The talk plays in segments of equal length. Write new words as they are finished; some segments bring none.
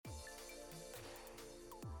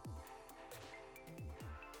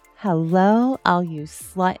Hello, all you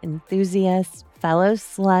slut enthusiasts, fellow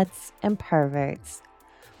sluts, and perverts.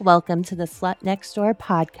 Welcome to the Slut Next Door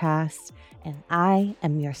podcast, and I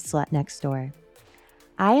am your slut next door.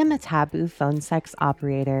 I am a taboo phone sex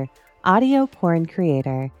operator, audio porn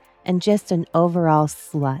creator, and just an overall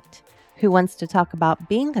slut who wants to talk about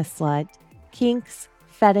being a slut, kinks,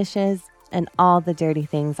 fetishes, and all the dirty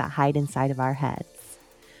things that hide inside of our heads.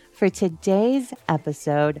 For today's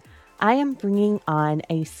episode, I am bringing on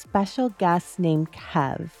a special guest named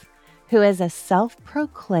Kev, who is a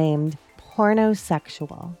self-proclaimed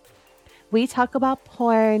pornosexual. We talk about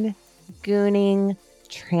porn, gooning,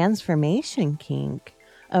 transformation kink,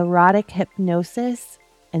 erotic hypnosis,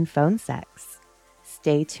 and phone sex.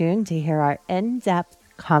 Stay tuned to hear our in-depth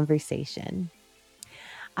conversation.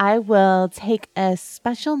 I will take a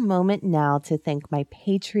special moment now to thank my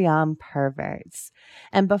Patreon perverts.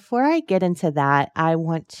 And before I get into that, I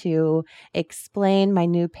want to explain my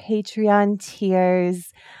new Patreon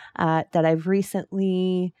tiers that I've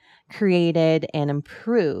recently created and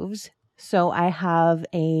improved. So I have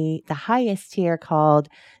the highest tier called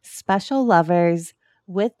Special Lovers.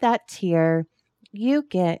 With that tier, you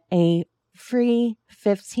get a free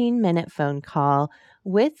 15-minute phone call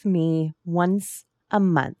with me once a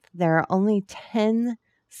month. There are only 10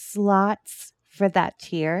 slots for that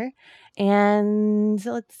tier. And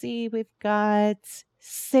let's see, we've got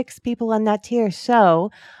 6 people on that tier. So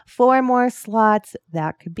 4 more slots,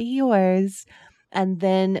 that could be yours. And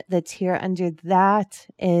then the tier under that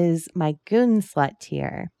is my Goon Slut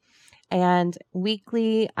tier. And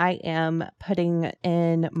weekly, I am putting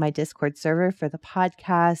in my Discord server for the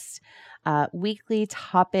podcast weekly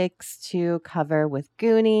topics to cover with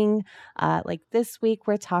gooning. Like this week,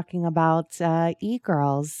 we're talking about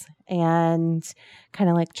e-girls and kind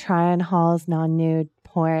of like try-on-hauls, non-nude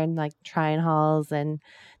porn, like try-on-hauls and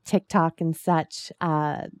TikTok and such.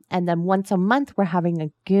 And then once a month, we're having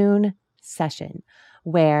a goon session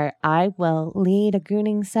where I will lead a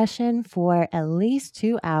gooning session for at least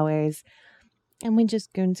 2 hours and we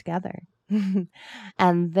just goon together.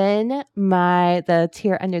 And then the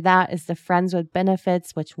tier under that is the Friends with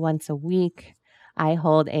Benefits, which once a week I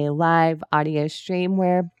hold a live audio stream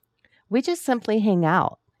where we just simply hang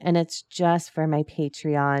out, and it's just for my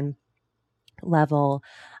Patreon level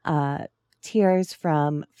tiers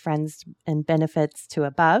from Friends and Benefits to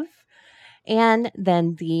above. And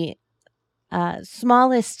then the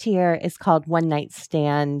smallest tier is called One Night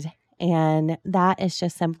Stand, and that is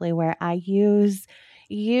just simply where I use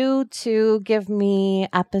you to give me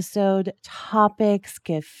episode topics,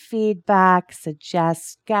 give feedback,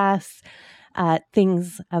 suggest guests,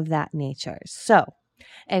 things of that nature. So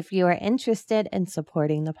if you are interested in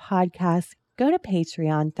supporting the podcast, go to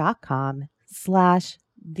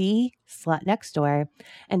patreon.com/theslutnextdoor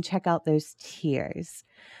and check out those tiers.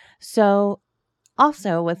 So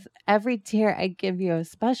also, with every tier, I give you a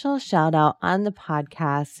special shout out on the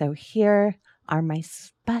podcast. So here are my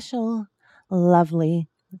special, lovely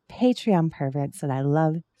Patreon perverts that I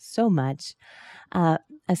love so much. A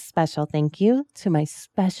special thank you to my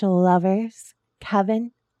special lovers,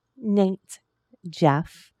 Kevin, Nate,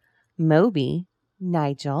 Jeff, Moby,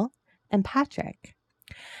 Nigel, and Patrick.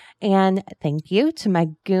 And thank you to my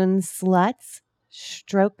goon sluts,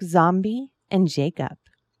 Stroke Zombie, and Jacob.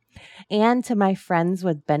 And to my Friends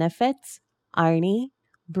with Benefits, Arnie,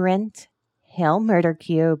 Brent, Hale Murder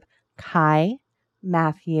Cube, Kai,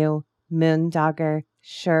 Matthew, Moondogger,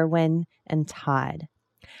 Sherwin, and Todd.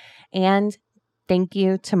 And thank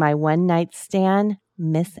you to my one night stand,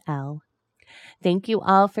 Miss L. Thank you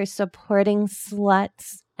all for supporting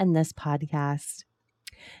sluts and this podcast.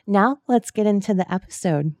 Now let's get into the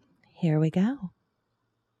episode. Here we go.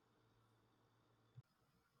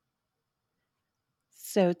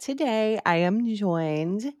 So today I am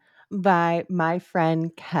joined by my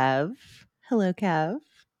friend Kev. Hello, Kev.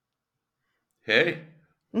 Hey.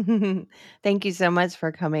 Thank you so much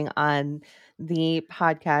for coming on the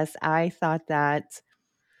podcast. I thought that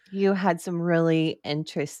you had some really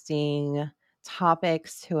interesting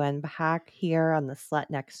topics to unpack here on the Slut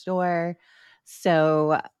Next Door.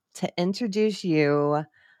 So to introduce you,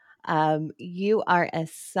 you are a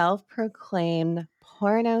self-proclaimed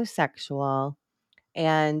pornosexual.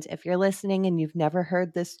 And if you're listening and you've never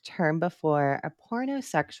heard this term before, a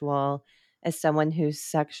pornosexual is someone whose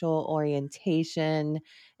sexual orientation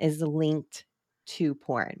is linked to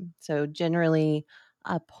porn. So generally,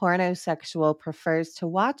 a pornosexual prefers to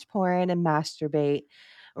watch porn and masturbate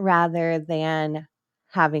rather than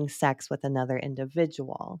having sex with another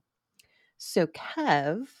individual. So,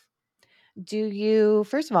 Kev,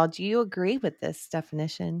 first of all, do you agree with this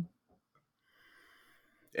definition?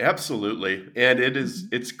 Absolutely. And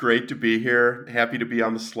Mhm. it's great to be here. Happy to be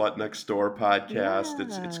on the Slut Next Door podcast.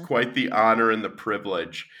 It's Yeah. quite the honor and the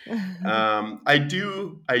privilege. I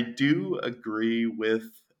do agree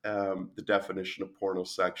with the definition of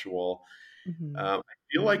pornosexual. Mhm. I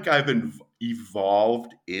feel like I've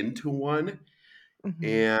evolved into one,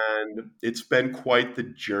 Mhm. and it's been quite the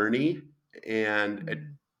journey. And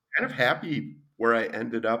Mm. kind of happy where I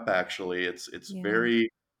ended up. Actually, it's Yeah.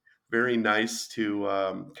 very nice to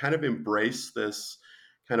kind of embrace this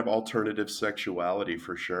kind of alternative sexuality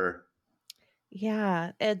for sure.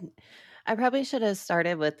 Yeah, and I probably should have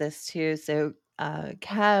started with this too. So,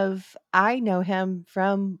 Kev, I know him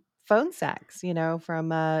from phone sex, from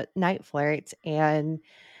Night Flirt. And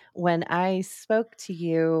when I spoke to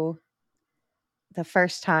you the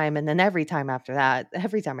first time, and then every time after that,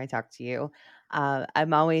 every time I talk to you,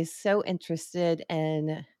 I'm always so interested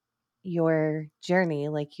in your journey,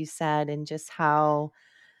 like you said, and just how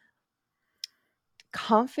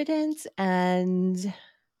confident and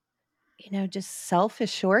just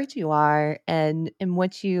self-assured you are and in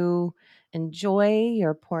what you enjoy,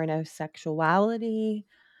 your porno sexuality.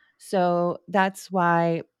 So that's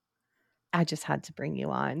why I just had to bring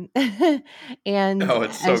you on. And Oh,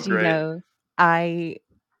 it's so as you great. know, I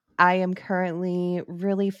I am currently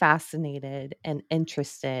really fascinated and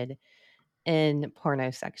interested in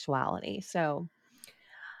porno sexuality. So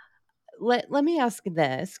let me ask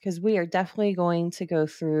this because we are definitely going to go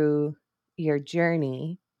through your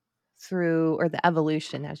journey through or the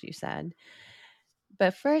evolution, as you said.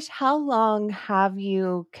 But first, how long have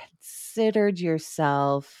you considered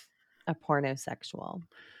yourself a pornosexual?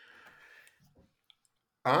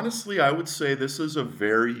 Honestly, I would say this is a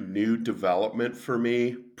very new development for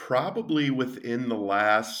me, probably within the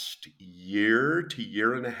last year to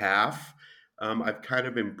year and a half. I've kind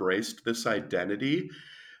of embraced this identity.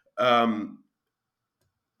 Um,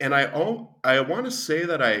 and I want to say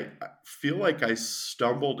that I feel like I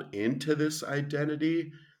stumbled into this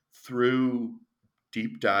identity through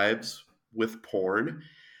deep dives with porn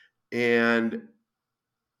and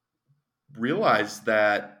realized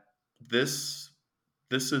that this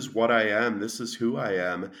this is what I am. This is who I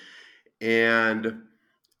am, and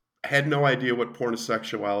had no idea what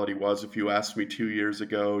pornosexuality was. If you asked me 2 years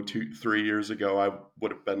ago, 3 years ago, I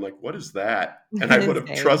would have been like, "What is that?" And I would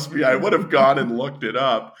have, Same. trust me, I would have gone and looked it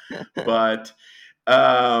up. But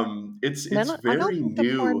And it's I don't very think the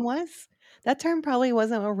porn new. was that term probably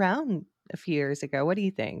wasn't around a few years ago. What do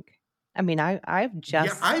you think? I mean, I've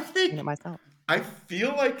Yeah, just I seen it think myself. I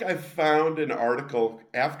feel like I found an article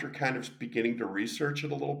after kind of beginning to research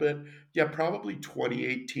it a little bit. Yeah, probably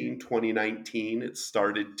 2018, 2019, it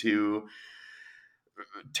started to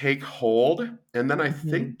take hold. And then I Mhm.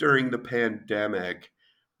 think during the pandemic,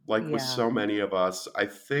 like with Yeah. so many of us, I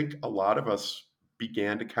think a lot of us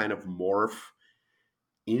began to kind of morph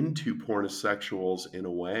into pornosexuals in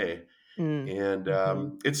a way. Mm. And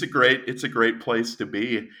Mhm. it's a great place to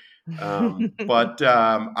be. But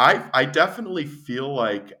I definitely feel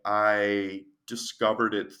like I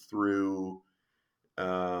discovered it through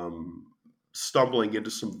um, stumbling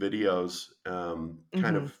into some videos, kind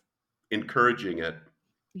Mhm. of encouraging it.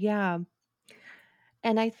 Yeah.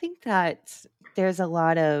 And I think that there's a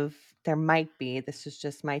lot of there might be, this is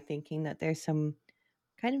just my thinking, that there's some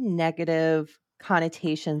kind of negative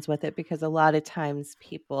connotations with it because a lot of times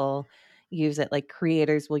people use it, like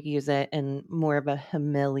creators will use it in more of a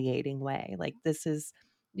humiliating way. Like, this is,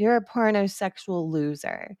 you're a pornosexual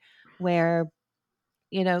loser, where,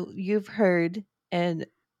 you've heard, and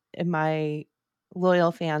in my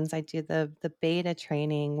loyal fans, I do the beta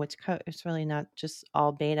training, which it's really not just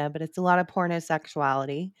all beta, but it's a lot of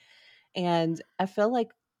pornosexuality. And I feel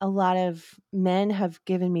like a lot of men have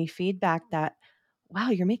given me feedback that, wow,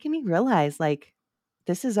 you're making me realize, like,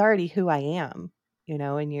 this is already who I am,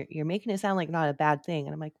 and you're making it sound like not a bad thing.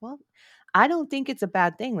 And I'm like, well, I don't think it's a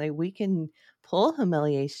bad thing. Like, we can pull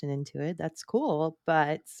humiliation into it. That's cool.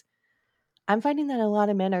 But I'm finding that a lot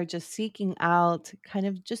of men are just seeking out kind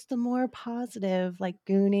of just the more positive, like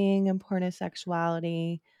gooning and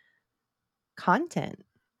pornosexuality content.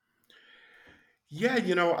 Yeah,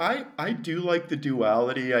 I do like the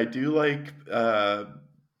duality. I do like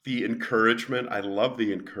the encouragement. I love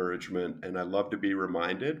the encouragement, and I love to be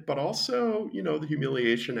reminded, but also, the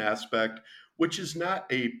humiliation aspect, which is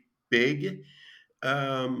not a big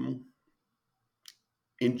um,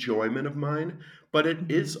 enjoyment of mine, but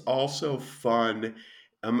it is Mhm. also fun,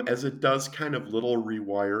 as it does kind of little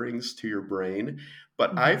rewirings to your brain.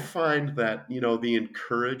 But I Mhm. find that, the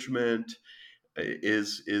encouragement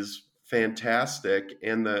is fantastic,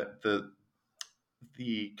 and the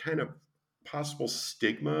kind of possible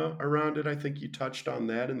stigma around it. I think you touched on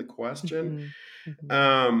that in the question. Mhm. Mhm.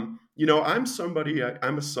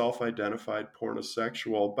 I'm a self-identified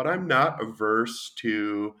pornosexual, but I'm not averse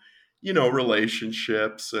to,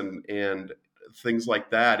 relationships and things like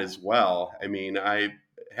that as well. I mean,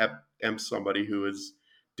 am somebody who is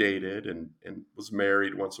dated and was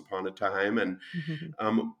married once upon a time, and Mhm.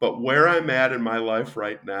 but where I'm at in my life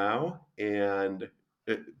right now and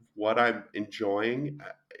it, what I'm enjoying,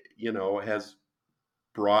 has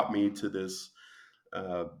brought me to this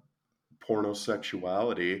uh,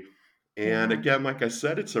 pornosexuality. And Yeah. again, like I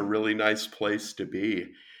said, it's a really nice place to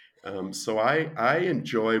be. So I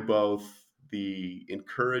enjoy both the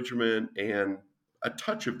encouragement and a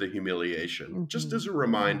touch of the humiliation, just as Mhm. a Mhm.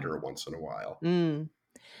 reminder once in a while. Mm.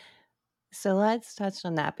 So let's touch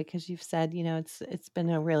on that because you've said, it's been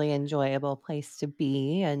a really enjoyable place to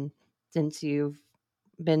be, and since you've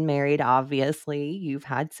been married, obviously, you've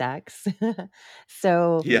had sex.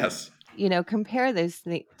 So, Yes. compare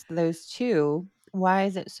those 2. Why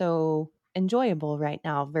is it so enjoyable right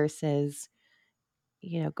now versus,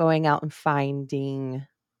 going out and finding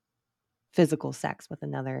physical sex with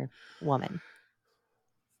another woman?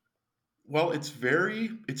 Well, it's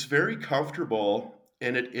very comfortable,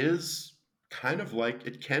 and it is kind of like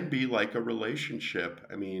it can be like a relationship.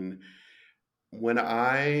 I mean, when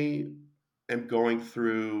I am going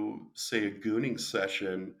through, say, a gooning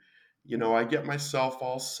session, I get myself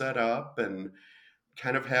all set up and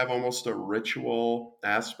kind of have almost a ritual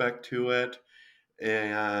aspect to it.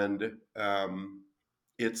 And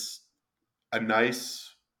it's a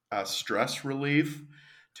nice stress relief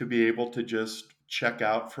to be able to just check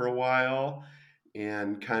out for a while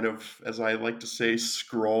and kind of, as I like to say,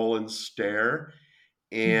 scroll and stare.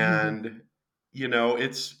 And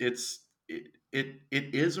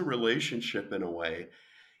it is a relationship in a way.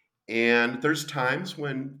 And there's times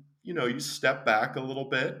when you step back a little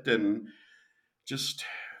bit and just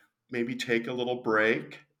maybe take a little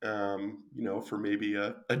break, for maybe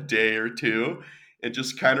a day or two, and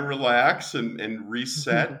just kind of relax and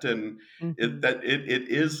reset. And Mhm. it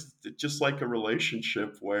is just like a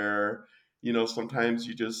relationship where, sometimes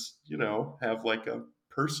you just, have like a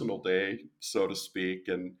personal day, so to speak,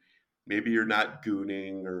 and maybe you're not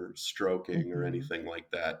gooning or stroking or Mhm. anything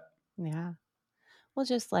like that. Yeah. Well,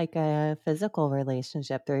 just like a physical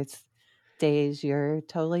relationship, there's days you're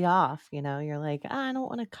totally off, you're like, "Ah, I don't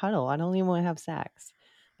want to cuddle. I don't even want to have sex.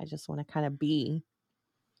 I just want to kind of be."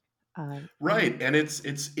 And Right, and it's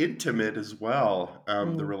intimate as well.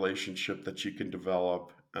 The mm, relationship that you can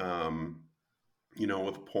develop,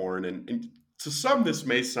 with porn, and to some this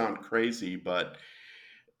may sound crazy, but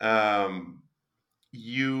um,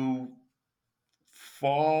 you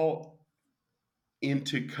fall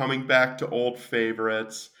into coming back to old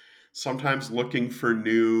favorites, sometimes looking for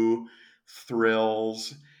new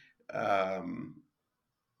thrills. Um,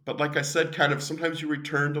 but like I said, kind of sometimes you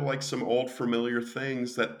return to like some old familiar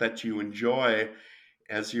things that you enjoy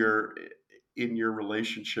as you're in your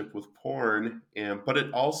relationship with porn. And but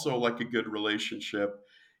it also, like a good relationship,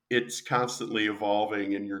 it's constantly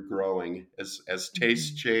evolving and you're growing as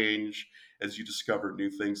tastes mhm, change, as you discover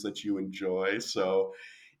new things that you enjoy. So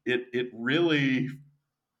it really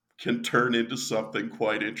can turn into something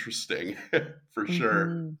quite interesting for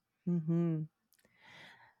sure. mhm, mhm.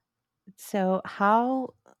 So,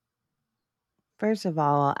 how, first of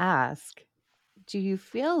all, I'll ask, do you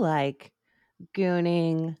feel like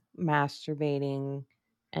gooning, masturbating,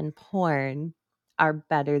 and porn are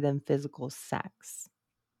better than physical sex?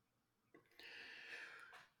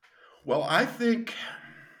 Well, I think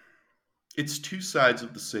it's two sides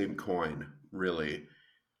of the same coin, really.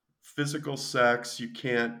 Physical sex, you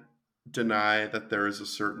can't deny that there is a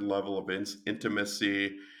certain level of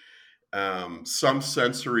intimacy, some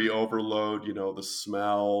sensory overload, the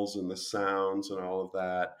smells and the sounds and all of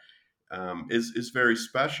that, is very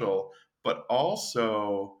special. But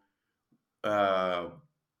also, uh,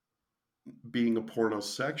 being a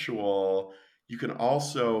pornosexual, you can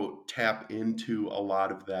also tap into a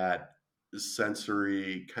lot of that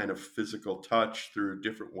sensory kind of physical touch through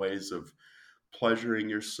different ways of pleasuring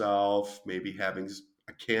yourself, maybe having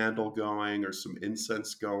a candle going or some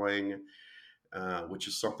incense going, which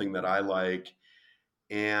is something that I like.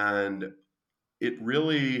 And it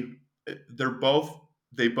really,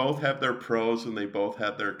 they both have their pros and they both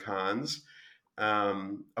have their cons.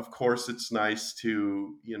 Of course, it's nice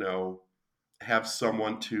to, have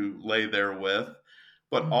someone to lay there with,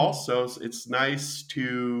 but Mhm, also it's nice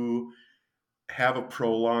to have a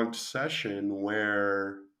prolonged session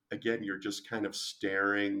where, again, you're just kind of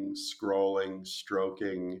staring, scrolling,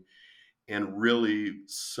 stroking, and really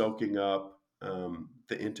soaking up.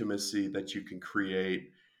 the intimacy that you can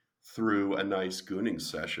create through a nice gooning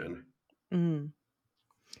session. Mm.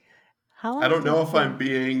 How I don't often know if do I'm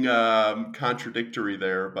being contradictory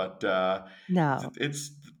there, but No.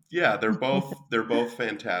 it's yeah, they're both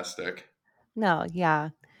fantastic. No, yeah.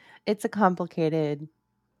 It's a complicated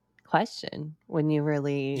question when you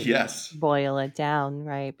really Yes, boil it down,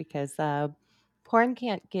 right? Because porn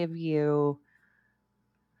can't give you,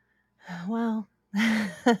 well,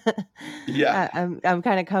 yeah, I'm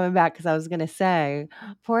kind of coming back because I was gonna say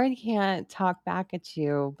porn can't talk back at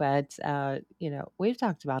you, but we've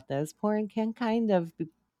talked about this. Porn can kind of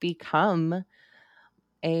become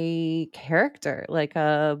a character, like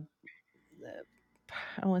a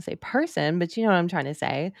I don't want to say person, but you know what I'm trying to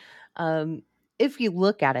say. Um, if you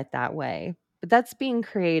look at it that way, but that's being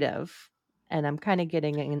creative, and I'm kind of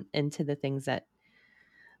getting into the things that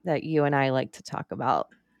you and I like to talk about.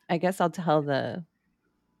 I guess I'll tell the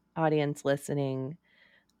audience listening.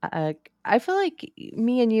 I feel like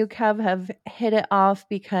me and you, Kev, have hit it off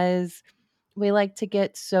because we like to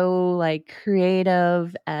get so like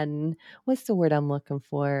creative and what's the word I'm looking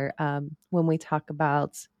for when we talk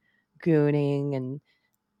about gooning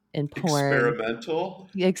and porn. experimental.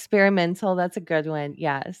 Experimental, that's a good one,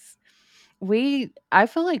 yes. I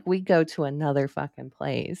feel like we go to another fucking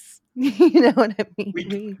place. You know what I mean?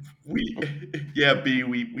 We we yeah, B,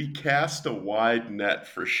 we cast a wide net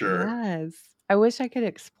for sure. Yes. I wish I could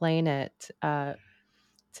explain it,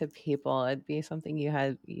 to people. It'd be something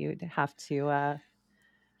you'd have to,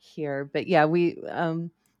 hear, but yeah,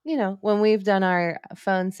 when we've done our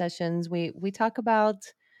phone sessions, we talk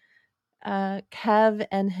about, Kev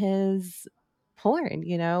and his porn,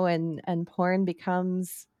 and porn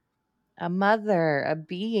becomes a mother, a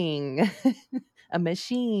being, a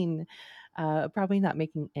machine. Probably not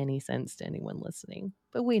making any sense to anyone listening,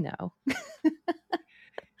 but we know.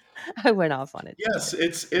 I went off on a Yes, tangent.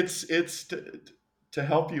 it's to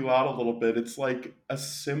help you out a little bit. It's like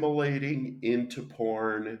assimilating into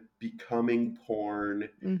porn,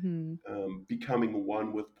 Hmm. becoming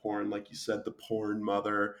one with porn. Like you said, the porn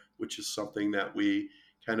mother, which is something that we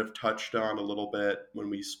kind of touched on a little bit when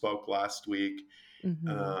we spoke last week,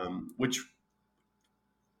 Hmm. which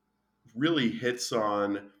really hits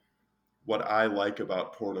on what I like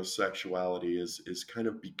about pornosexuality is kind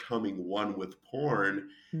of becoming one with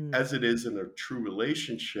porn Mm. as it is in a true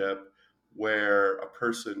relationship where a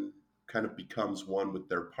person kind of becomes one with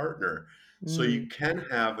their partner. So you Mm. can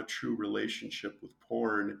have a true relationship with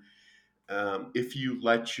porn if you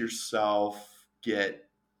let yourself get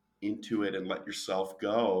into it and let yourself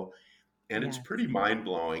go. And it's Yes. pretty mind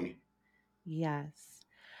blowing. Yes.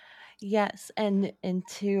 Yes. And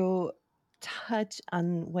to touch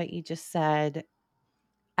on what you just said,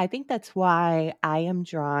 I think that's why I am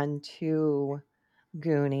drawn to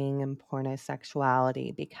gooning and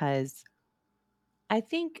pornosexuality because I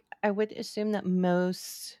think I would assume that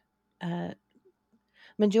uh,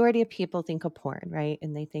 majority of people think of porn, right?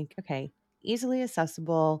 And they think, okay, easily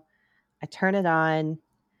accessible. I turn it on,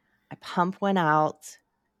 I pump one out,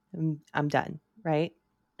 and I'm done, right?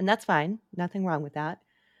 And that's fine. Nothing wrong with that.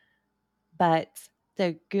 But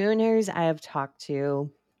the gooners I have talked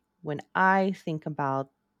to, when I think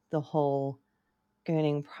about the whole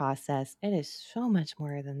gooning process, it is so much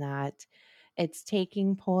more than that. It's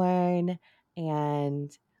taking porn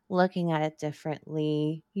and looking at it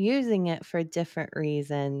differently, using it for different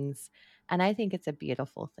reasons. And I think it's a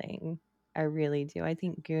beautiful thing. I really do. I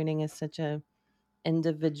think gooning is such a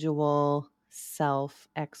individual self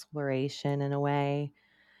exploration in a way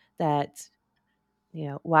that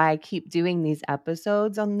why I keep doing these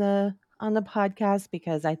episodes on the podcast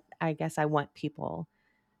because I guess I want people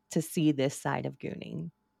to see this side of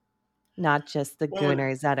gooning, not just the Well,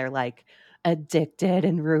 gooners that are like addicted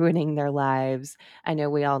and ruining their lives. I know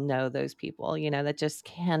we all know those people, that just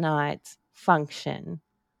cannot function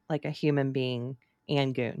like a human being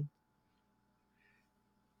and goon.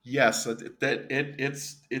 yes,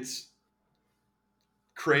 it's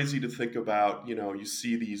crazy to think about. You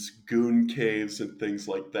see these goon caves and things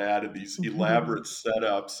like that, and these elaborate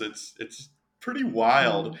setups. It's pretty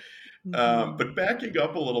wild. Mm. Mhm. But backing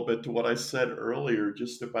up a little bit to what I said earlier,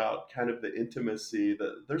 just about kind of the intimacy,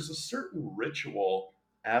 that there's a certain ritual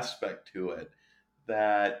aspect to it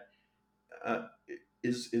that uh,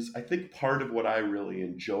 is I think part of what I really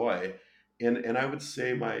enjoy, and I would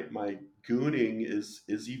say my gooning is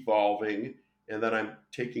evolving, and that I'm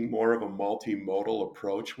taking more of a multimodal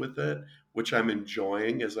approach with it, which I'm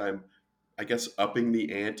enjoying as I'm, I guess, upping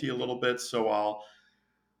the ante a little bit. So I'll,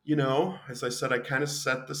 as I said, I kind of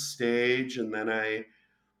set the stage, and then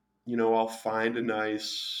I'll find a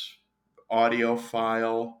nice audio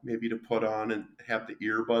file maybe to put on and have the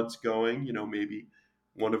earbuds going. Maybe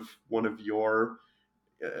one of your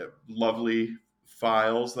lovely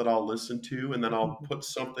files that I'll listen to, and then I'll put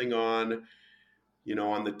something on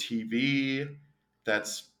the TV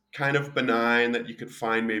that's kind of benign that you could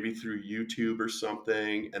find maybe through YouTube or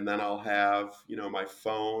something. And then I'll have, my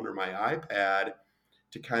phone or my iPad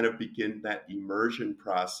to kind of begin that immersion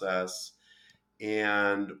process.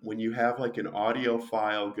 And when you have like an audio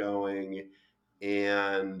file going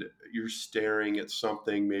and you're staring at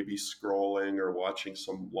something, maybe scrolling or watching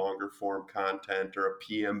some longer form content or a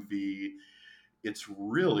PMV,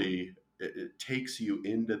 it takes you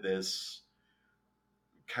into this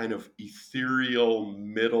kind of ethereal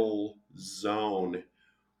middle zone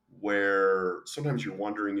where sometimes you're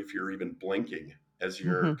wondering if you're even blinking as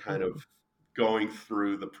you're kind of going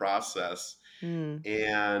through the process. Mm,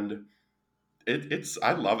 And it's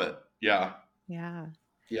I love it. Yeah. yeah.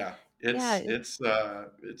 Yeah. Yeah.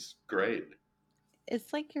 It's great.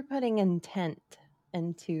 It's like you're putting intent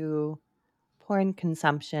into porn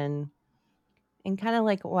consumption. And kind of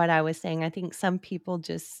like what I was saying, I think some people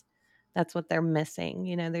just, that's what they're missing.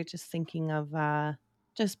 They're just thinking of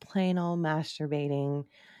just plain old masturbating,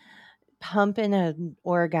 pumping an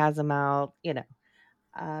orgasm out,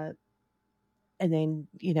 uh, and then,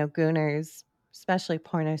 gooners, especially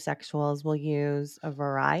pornosexuals, will use a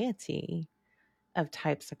variety of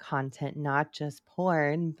types of content, not just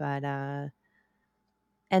porn, but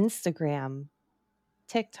Instagram,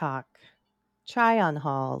 TikTok, try on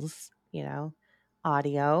hauls,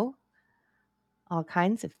 audio, all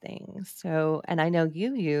kinds of things. So, and I know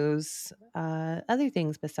you use other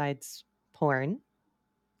things besides porn,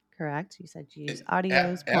 correct? You said you use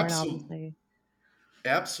audios, porn, Absolutely. obviously.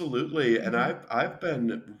 Absolutely. And Hmm. I've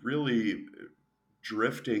been really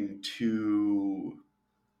drifting to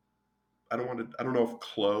I don't know if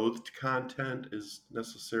clothed content is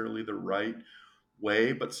necessarily the right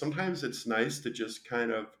way, but sometimes it's nice to just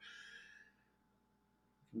kind of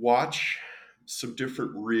watch some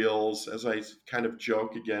different reels. As I kind of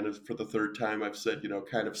joke again, as for the third time, I've said,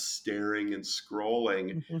 kind of staring and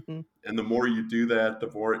scrolling. And the more you do that,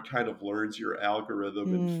 the more it kind of learns your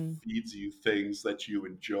algorithm and Mm, feeds you things that you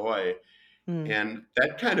enjoy. mm, And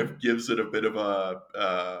that kind of gives it a bit of a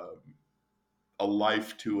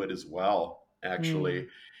life to it as well, mm. actually.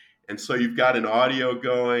 And so you've got an audio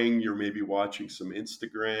going, you're maybe watching some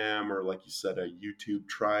Instagram or, like you said, a YouTube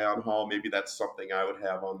try on haul. Maybe that's something I would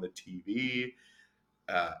have on the TV.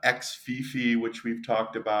 Ex Fifi, which we've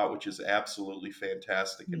talked about, which is absolutely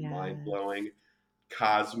fantastic and mind Yes. blowing,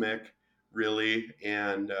 cosmic, really.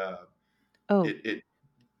 And Oh, it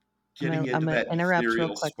I'm getting gonna I'm into gonna that interrupt real ethereal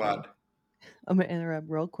quickly. spot. I'm gonna interrupt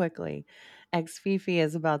real quickly. Ex Fifi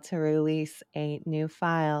is about to release a new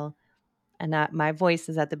file, and my voice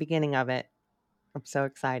is at the beginning of it. I'm so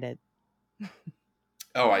excited.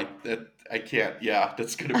 Oh, I can't. Yeah,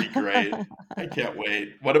 that's going to be great. I can't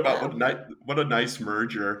wait. What a nice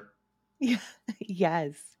merger. Yeah.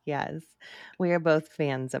 Yes, yes. We are both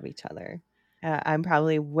fans of each other. I'm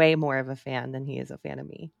probably way more of a fan than he is a fan of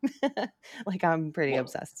me. Like, I'm pretty Well,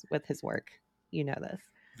 obsessed with his work. You know this.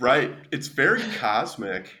 right. It's very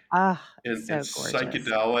cosmic Ah, it's and so it's gorgeous.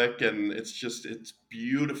 psychedelic and it's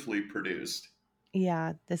beautifully produced.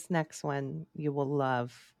 Yeah, this next one you will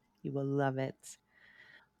love. You will love it.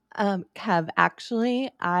 Kev,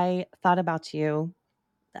 actually, I thought about you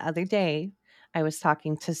the other day. I was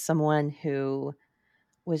talking to someone who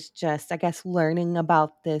was just, I guess, learning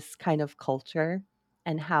about this kind of culture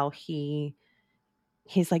and how he's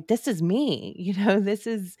like, this is me, this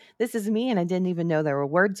is me, and I didn't even know there were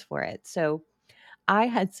words for it. So I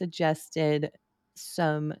had suggested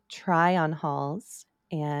some try on hauls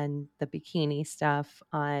and the bikini stuff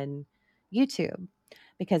on YouTube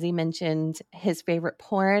because he mentioned his favorite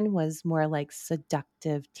porn was more like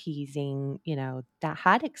seductive teasing, that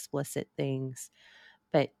had explicit things.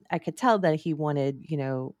 But I could tell that he wanted,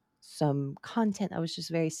 some content that was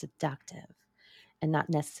just very seductive and not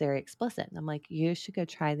necessarily explicit. And I'm like, you should go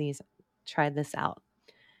try this out.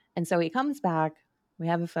 And so he comes back, we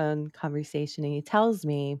have a phone conversation, and he tells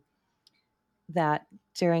me that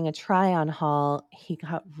during a try on haul, he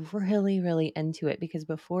got really, really into it because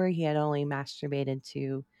before he had only masturbated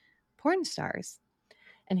to porn stars.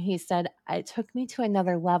 And he said, it took me to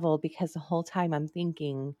another level because the whole time I'm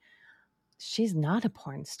thinking, she's not a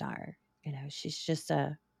porn star. She's just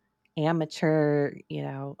a amateur,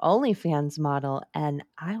 OnlyFans model. And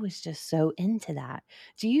I was just so into that.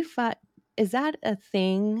 Do you find, is that a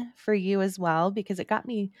thing for you as well? Because it got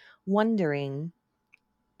me wondering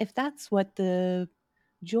if that's what the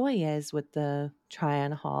joy is with the try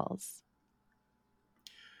on hauls.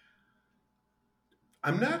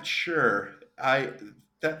 I'm not sure. I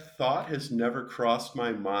That thought has never crossed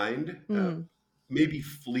my mind. Mm. Maybe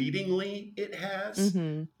fleetingly it has.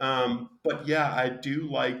 Mm-hmm. But yeah, I do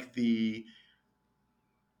like the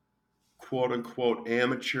quote unquote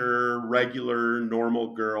amateur, regular,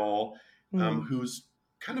 normal girl Mm. who's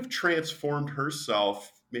kind of transformed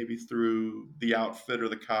herself, maybe through the outfit or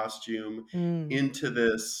the costume, Mm. into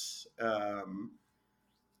this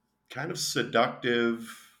kind of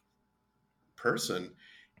seductive person.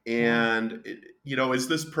 Yeah. And, is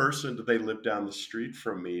this person, do they live down the street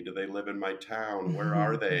from me? Do they live in my town? Where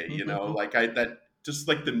are they? Like that, just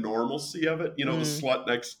like the normalcy of it, the Mm. slut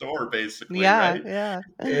next door, basically, Yeah, right? yeah.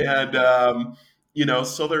 And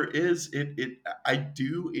so there is I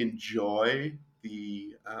do enjoy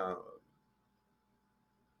the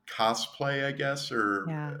cosplay, I guess, or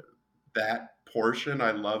Yeah. that portion.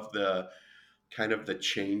 I love the kind of the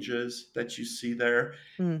changes that you see there.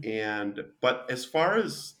 Mm. And but as far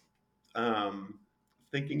as um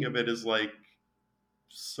thinking of it as like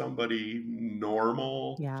somebody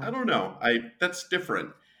normal, Yeah. I don't know, I that's different.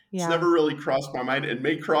 It's Yeah. never really crossed my mind. It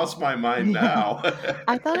may cross my mind Yeah. now.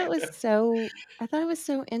 I thought it was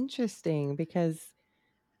so interesting because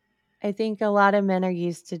I think a lot of men are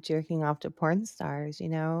used to jerking off to porn stars,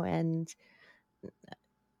 and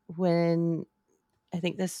when I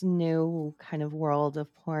think this new kind of world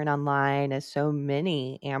of porn online is so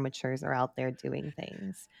many amateurs are out there doing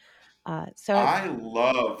things. So I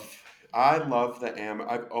love I love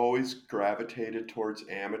I've always gravitated towards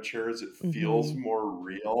amateurs. It feels mhm, more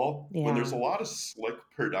real when there's a yeah. lot of slick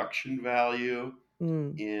production value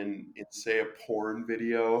Mm. in say a porn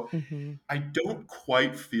video. Mhm. I don't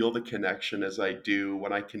quite feel the connection as I do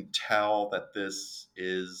when I can tell that this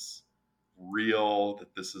is real,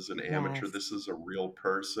 that this is an amateur, Yes. this is a real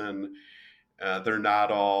person. They're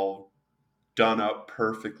not all done up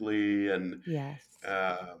perfectly, and Yes.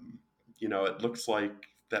 um, it looks like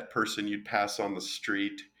that person you'd pass on the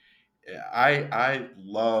street. I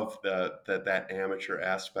love that amateur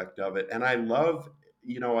aspect of it, and I love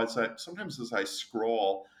as I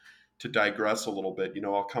scroll, to digress a little bit,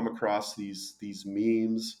 I'll come across these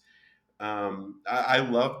memes. I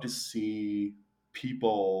love to see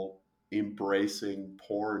people embracing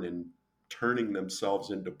porn and turning themselves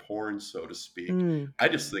into porn, so to speak. Mm. I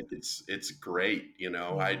just think it's great.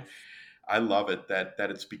 Yes. I love it that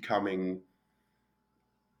it's becoming,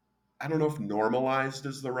 I don't know if normalized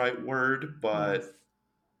is the right word, but Yes.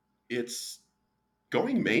 it's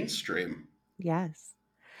going mainstream. Yes.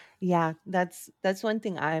 Yeah, that's one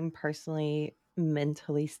thing I'm personally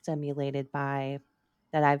mentally stimulated by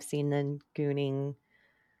that I've seen in gooning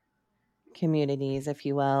communities, if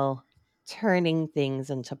you will, turning things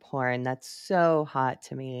into porn. That's so hot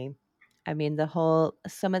to me. I mean,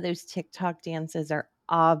 some of those TikTok dances are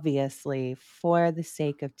obviously for the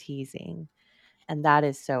sake of teasing. And that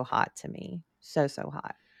is so hot to me. So, so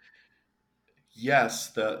hot.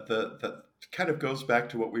 Yes, the kind of goes back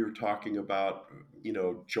to what we were talking about,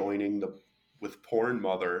 joining the with porn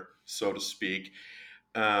mother, so to speak.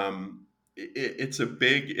 It's a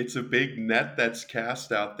big net that's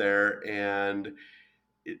cast out there, and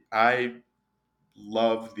I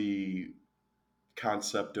love the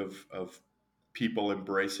concept of people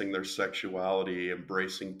embracing their sexuality,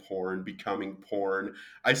 embracing porn, becoming porn.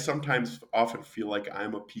 I sometimes often feel like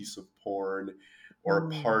I'm a piece of porn or a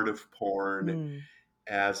Mm, part of porn mm,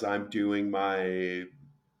 as I'm doing my,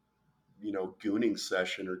 gooning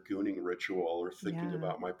session or gooning ritual or thinking yeah,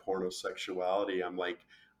 about my pornosexuality. I'm like,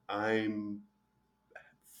 I'm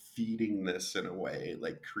feeding this in a way,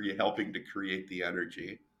 like helping to create the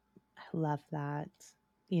energy. I love that.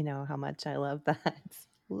 You know how much I love that.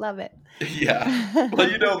 Love it. Yeah. Well,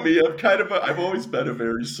 you know me, I've always been a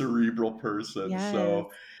very cerebral person. Yes.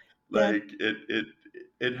 So Yeah, like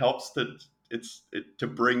it helps to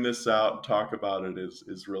bring this out and talk about it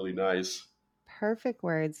is really nice. perfect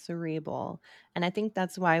word, cerebral. And I think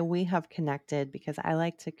that's why we have connected because I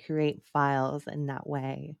like to create files in that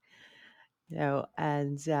way.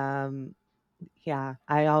 And yeah,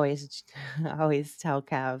 I always I always tell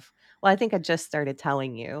Kev. Well, I think I just started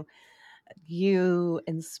telling you. You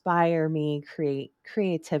inspire me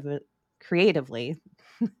creatively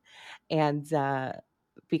and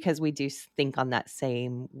because we do think on that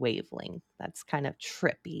same wavelength. That's kind of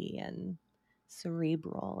trippy and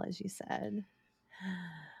cerebral, as you said.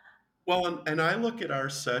 Well, and I look at our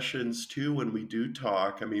sessions too when we do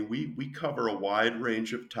talk. I mean, we cover a wide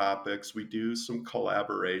range of topics. We do some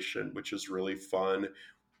collaboration, which is really fun.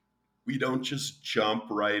 We don't just jump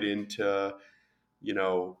right into, you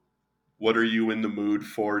know, what are you in the mood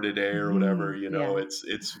for today or whatever. Yes.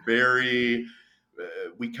 It's very,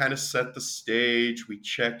 we kind of set the stage, we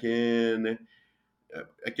check in.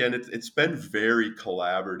 Again, it's been very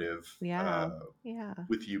collaborative Yeah. Yeah.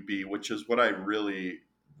 with UB, which is what I really,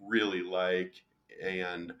 really like.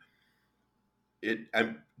 And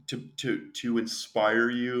I'm to inspire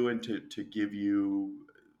you and to give you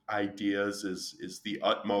ideas is the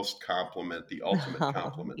utmost compliment, the ultimate Oh,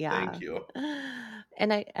 compliment. Thank yeah. you.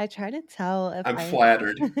 And I try to tell if I'm I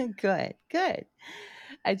flattered. good, good.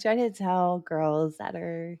 I try to tell girls that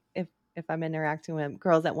are if I'm interacting with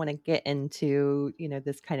girls that want to get into,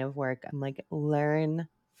 this kind of work, I'm like, learn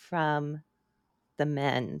from the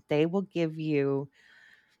men. They will give you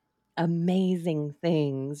amazing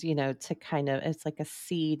things, to kind of it's like a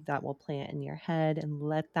seed that will plant in your head and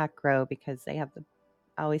let that grow because they have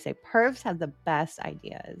I always say pervs have the best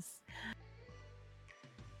ideas.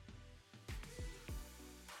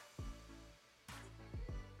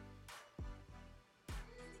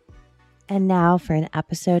 And now for an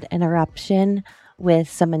episode interruption with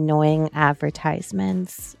some annoying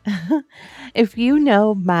advertisements. If you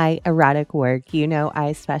know my erotic work, you know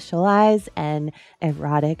I specialize in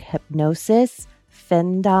erotic hypnosis,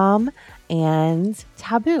 findom, and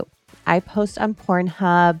taboo. I post on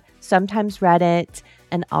Pornhub, sometimes Reddit,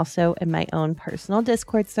 and also in my own personal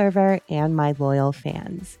Discord server and my loyal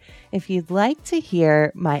fans. If you'd like to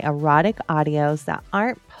hear my erotic audios that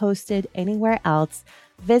aren't posted anywhere else,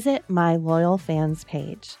 visit my loyal fans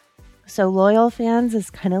page. So, loyal fans is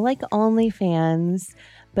kind of like OnlyFans,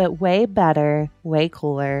 but way better, way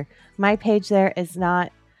cooler. My page there is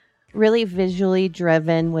not really visually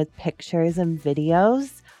driven with pictures and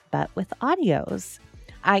videos, but with audios.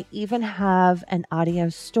 I even have an audio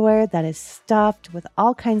store that is stuffed with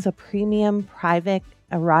all kinds of premium, private,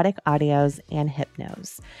 erotic audios and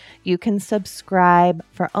hypnos. You can subscribe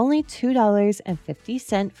for only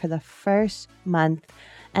 $2.50 for the first month,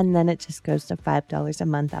 and then it just goes to $5 a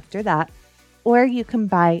month after that. Or you can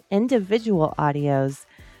buy individual audios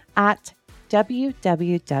at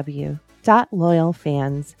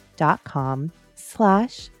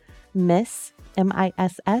www.loyalfans.com/Miss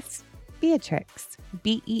MISS Beatrix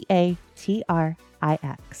BEATRIX.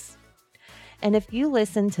 And if you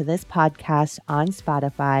listen to this podcast on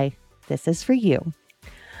Spotify, this is for you.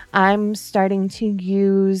 I'm starting to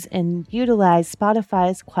use and utilize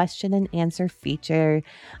Spotify's question and answer feature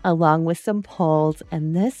along with some polls.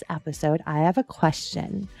 And this episode, I have a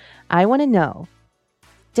question. I want to know,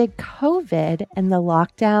 did COVID and the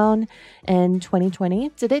lockdown in 2020,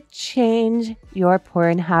 did it change your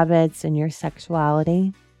porn habits and your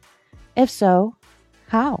sexuality? If so,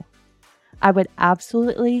 how? I would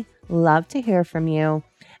absolutely love to hear from you.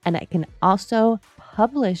 And I can also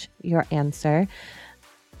publish your answer.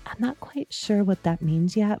 I'm not quite sure what that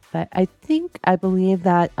means yet, but I believe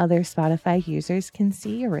that other Spotify users can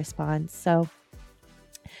see your response. So,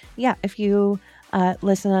 yeah, if you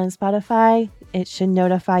listen on Spotify, it should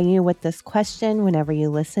notify you with this question whenever you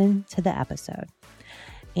listen to the episode.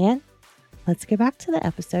 And let's get back to the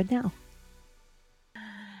episode now.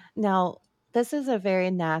 Now, this is a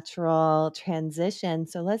very natural transition.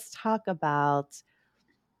 So, let's talk about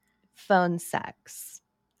phone sex.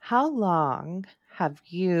 How long have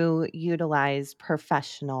you utilized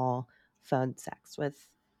professional phone sex with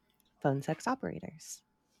phone sex operators?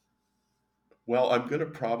 Well, I'm gonna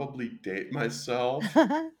probably date myself,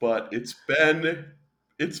 but it's been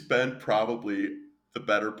probably the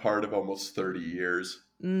better part of almost 30 years.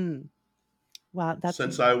 Mm, wow, that's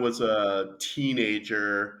Since I was a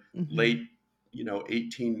teenager, mhm. late,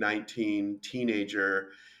 18, 19, teenager.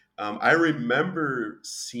 I remember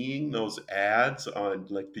seeing those ads on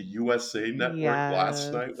like the USA Network last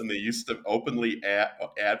Yes. night when they used to openly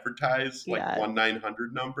advertise like Yeah.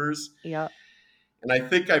 1-900 numbers. Yep. And I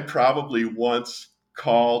think I probably once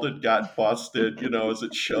called and got busted, as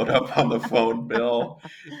it showed up on the phone bill,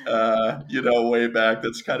 way back.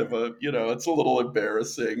 That's kind of it's a little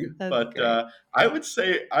embarrassing. That's But great. I would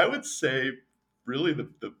say really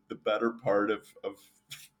the better part of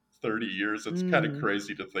 30 years. It's kind of Mm,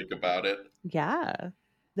 crazy to think about it. yeah,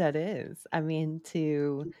 that is. I mean,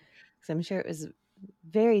 because I'm sure it was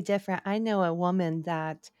very different. I know a woman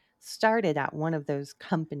that started at one of those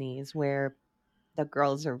companies where the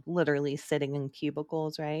girls are literally sitting in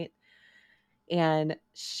cubicles, right? And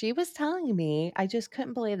she was telling me, I just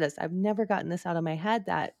couldn't believe this. I've never gotten this out of my head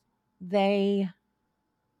that they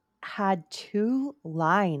had two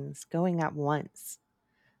lines going at once.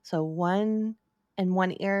 So one in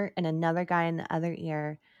one ear and another guy in the other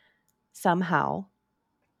ear somehow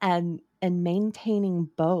and maintaining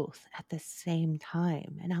both at the same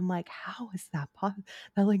time. And I'm like, how is that possible?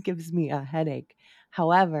 That like gives me a headache.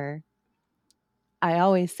 However, I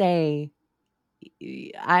always say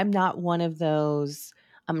I'm not one of those,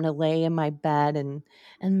 "I'm gonna lay in my bed and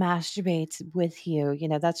masturbate with you,"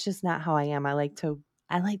 that's just not how I am. I like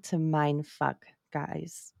to mind fuck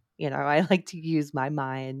guys, I like to use my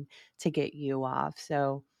mind to get you off,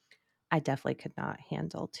 so I definitely could not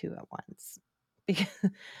handle 2 at once.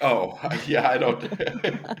 Becau Oh, yeah, I don't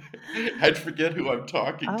I'd forget who I'm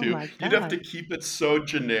talking Oh to. my You'd have to god. keep it so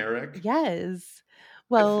generic. Yes.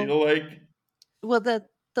 I Well feel like well, the,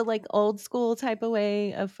 like, old school type of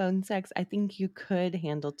way of phone sex, I think you could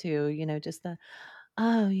handle too, just the,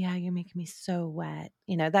 "Oh, yeah, you're making me so wet."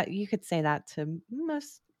 That you could say that to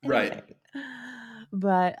most right. anything.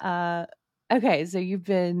 But, okay, so you've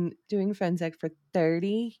been doing phone sex for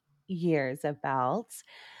 30 years about.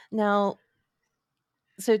 Now,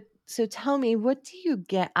 so so tell me, what do you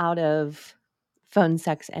get out of phone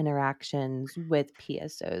sex interactions with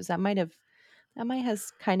PSOs? That might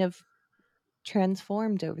has kind of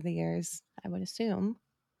transformed over the years, I would assume.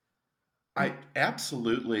 I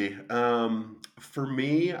absolutely. For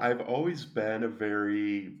me, I've always been a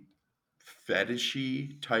very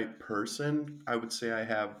fetishy type person. I would say I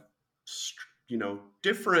have,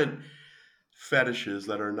 different fetishes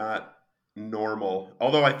that are not normal.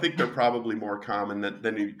 Although I think they're probably more common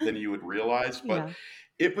than you would realize. But Yeah.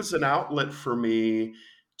 it was an outlet for me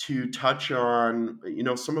to touch on,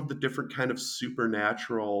 some of the different kind of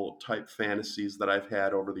supernatural type fantasies that I've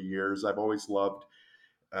had over the years. I've always loved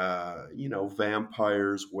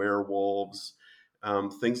vampires, werewolves,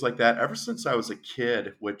 things like that. Ever since I was a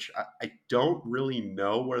kid, which I don't really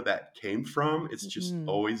know where that came from. It's just Mm,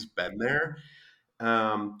 always been there.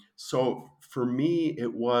 So for me,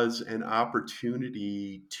 it was an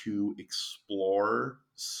opportunity to explore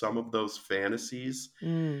some of those fantasies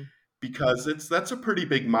mm. because that's a pretty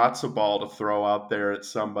big matzo ball to throw out there at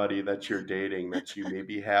somebody that you're dating, that you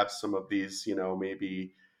maybe have some of these,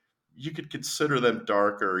 maybe you could consider them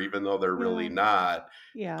darker even though they're really Yeah, not.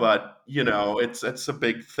 yeah, But it's a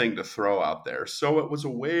big thing to throw out there. So it was a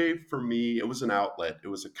way for me, it was an outlet, it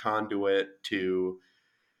was a conduit to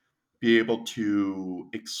be able to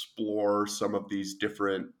explore some of these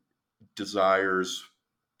different desires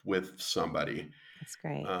with somebody. that's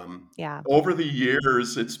great. um, Yeah. Over the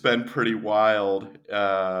years it's been pretty wild.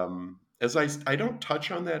 As I don't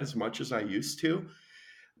touch on that as much as I used to,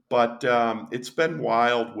 but it's been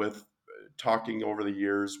wild with talking over the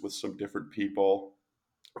years with some different people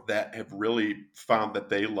that have really found that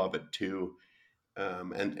they love it too.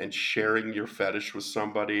 And sharing your fetish with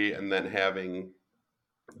somebody and then having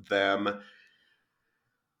them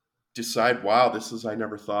decide, wow, I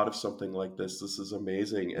never thought of something like this is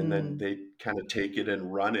amazing, and then Mm, they kind of take it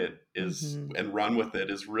and run it is mhm. and run with it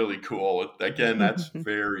is really cool. Again, that's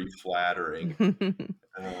very flattering.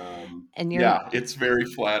 And you're Yeah, it's very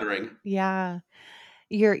flattering. yeah,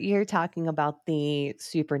 you're talking about the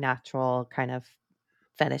supernatural kind of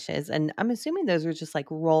fetishes, and I'm assuming those are just like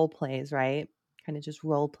role plays, right? Kinda just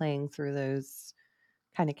role playing through those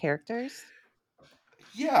kinda characters?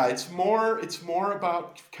 Yeah, it's more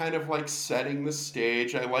about kind of like setting the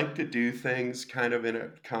stage. I like to do things kind of in a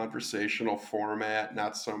conversational format,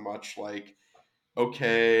 not so much like,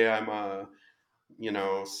 okay,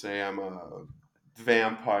 say I'm a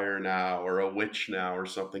vampire now or a witch now or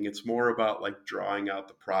something. It's more about like drawing out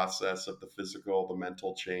the process of the physical, the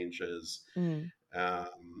mental changes. Mm,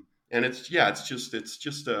 And it's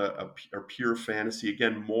just a pure fantasy.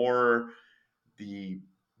 Again, more the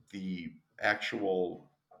the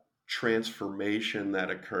actual transformation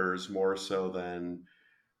that occurs more so than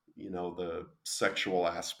the sexual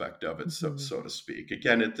aspect of it, so mhm. so to speak.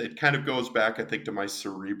 Again, it kind of goes back, I think, to my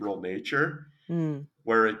cerebral nature, Mm,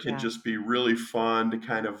 where it can yeah, just be really fun to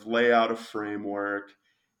kind of lay out a framework,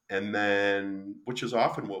 and then, which is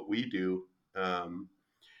often what we do,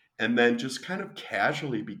 and then just kind of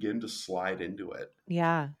casually begin to slide into it.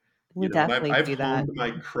 yeah. We And I've, definitely I've do that. honed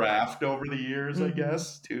my craft over the years, I Mhm,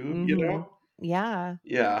 guess, too. mhm. Yeah.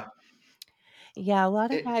 Yeah. Yeah, a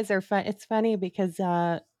lot of It, guys are fun it's funny because,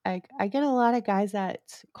 I get a lot of guys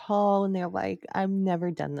that call and they're like, "I've never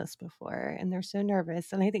done this before," and they're so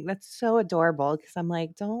nervous, and I think that's so adorable because 'cause I'm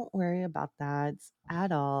like, "Don't worry about that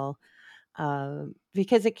at all,"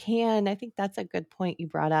 because it can I think that's a good point you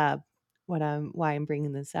brought up. Why I'm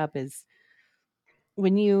bringing this up is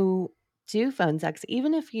when you do phone sex,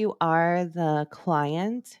 even if you are the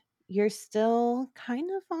client, you're still kind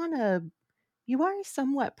of on a you are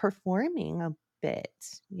somewhat performing a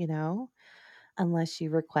bit, unless you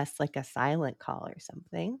request like a silent call or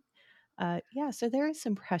something. Yeah, so there is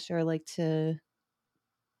some pressure like to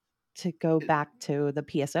go it back to the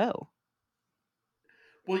PSO.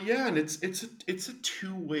 Well, yeah, and it's a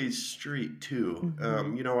two-way street too.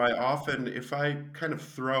 Mm-hmm. I often, if I kind of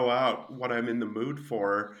throw out what I'm in the mood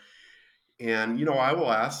for, and I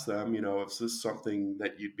will ask them, is this something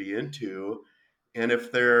that you'd be into? And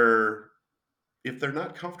if they're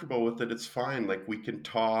not comfortable with it, it's fine. Like we can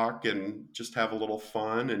talk and just have a little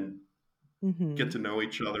fun and get Mm-hmm. to know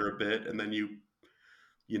each other a bit, and then you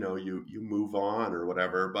move on or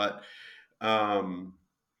whatever. But um,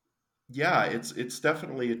 yeah, it's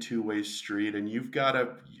definitely a two-way street, and you've got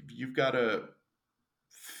to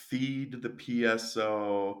feed the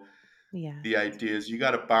PSO the Yes. ideas. You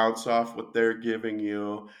got to bounce off what they're giving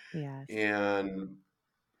you, Yes. and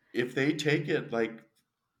if they take it like,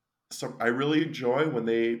 I really enjoy when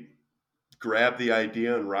they grab the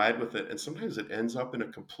idea and ride with it, and sometimes it ends up in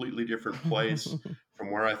a completely different place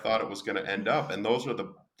from where I thought it was going to end up, and those are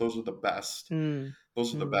the best. Mm.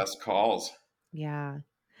 Those are the Mm. best calls. Yeah.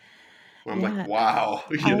 I'm like, Yeah. wow,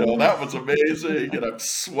 I that was amazing. And I'm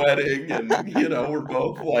sweating, and, we're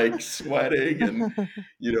both like sweating, and,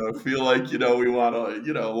 I feel like, we want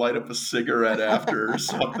to, light up a cigarette after or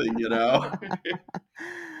something.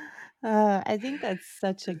 I think that's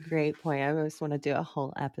such a great point. I almost want to do a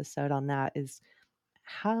whole episode on that is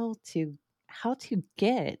how to how to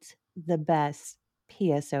get the best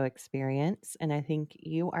PSO experience. And I think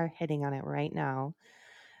you are hitting on it right now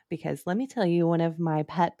because let me tell you one of my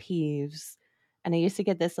pet peeves, and I used to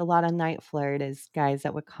get this a lot on Night Flirt, is guys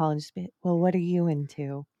that would call and just be, well, what are you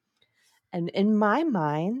into? And in my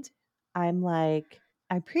mind, I'm like,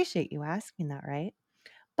 I appreciate you asking that, right?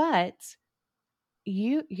 But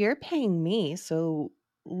you're paying me, so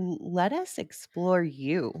let us explore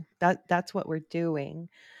you. That's what we're doing.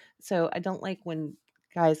 So I don't like when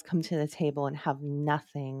guys come to the table and have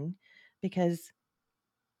nothing because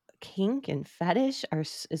kink and fetish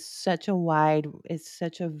is such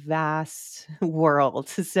a vast world.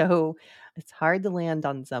 So it's hard to land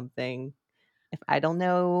on something if I don't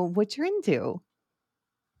know what you're into.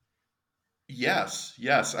 Yes,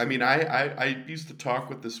 yes. I mean, I used to talk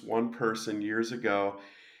with this one person years ago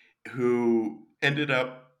who ended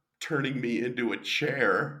up turning me into a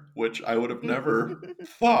chair, which I would have never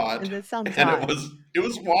thought. That sounds And it hot. was it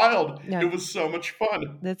was wild. It No, was so much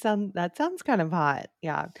fun. that sounds kind of hot.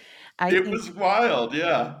 Yeah. I It think was wild,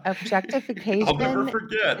 yeah. I'll never objectification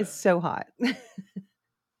forget. is so hot.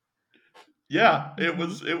 Yeah, it Mhm.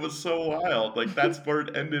 was it was so wild. Like that's where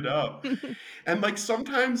it ended up. And like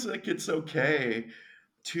sometimes like it's okay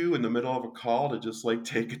too in the middle of a call to just like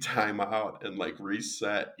take a time out and like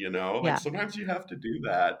reset. Like Yeah. sometimes you have to do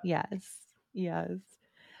that. Yes. Yes.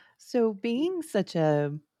 So being such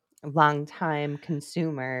a long-time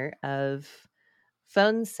consumer of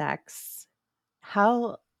phone sex,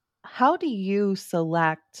 how how do you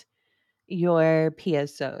select your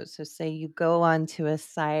PSOs? So say you go onto a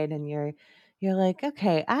site and you're like,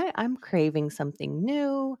 okay, I'm craving something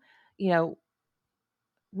new. You know,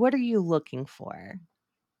 what are you looking for?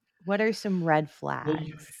 What are some red Well,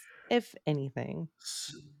 flags, if anything?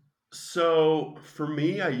 s- so for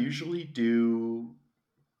me, I usually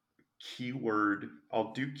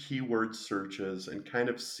I'll do keyword searches and kind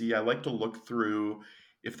of see. I like to look through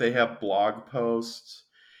if they have blog posts,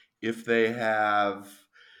 if they have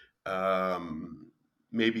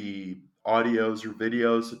maybe audios or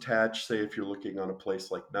videos attached. Say if you're looking on a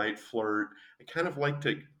place like Night Flirt, I kind of like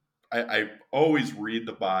to. I always read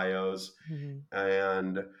the bios, Mhm.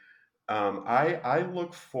 and I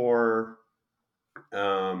look for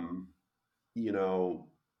um, you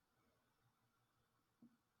know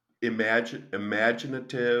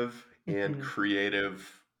imaginative and Mhm.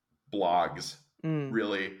 creative blogs, Mm,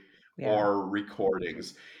 really, yeah. or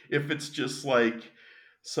recordings. If it's just like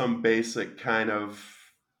some basic kind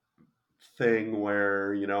of thing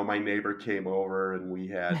where, my neighbor came over and we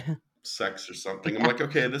had sex or something, I'm Yeah. like,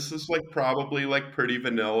 okay, this is like probably like pretty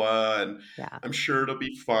vanilla, and Yeah. I'm sure it'll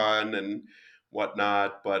be fun and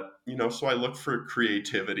whatnot. But, so I look for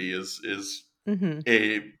creativity is Mhm.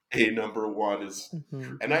 a number one is,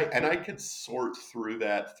 Mhm. and I can sort through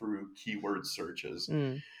that through keyword searches.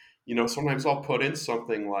 Mm. Sometimes I'll put in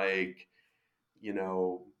something like, you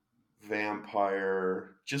know,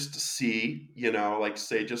 vampire, just to see, like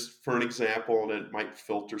say just for an example, and it might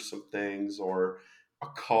filter some things, or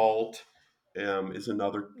occult is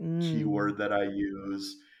another Mm. keyword that I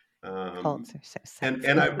use. Cults Um, are so and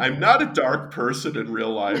sexy. I'm not a dark person in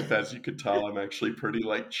real life, as you could tell. I'm actually pretty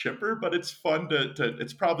like chipper, but it's fun to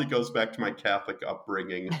it probably goes back to my Catholic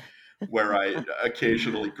upbringing, where I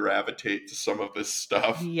occasionally gravitate to some of this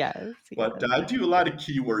stuff. Yes, But yes. I do a lot of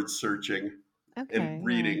keyword searching and Okay, yeah.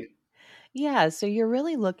 reading. Yeah, so you're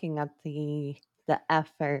really looking at the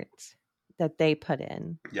effort that they put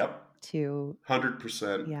in Yep. to,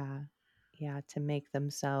 100%. yeah, yeah, to make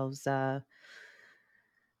themselves, because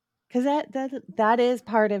that is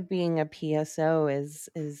part of being a PSO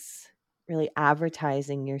is really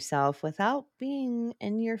advertising yourself without being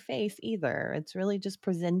in your face either. It's really just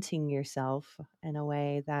presenting yourself in a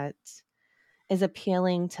way that is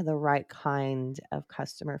appealing to the right kind of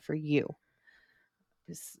customer for you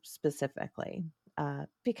specifically.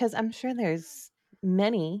 Because I'm sure there's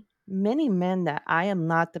many men that I am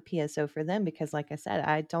not the PSO for them because, like I said,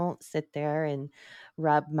 I don't sit there and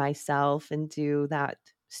rub myself and do that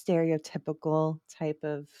stereotypical type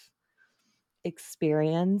of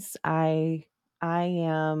experience. I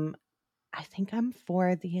am I think I'm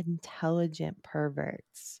for the intelligent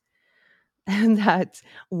perverts that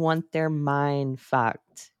want their mind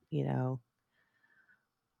fucked, you know.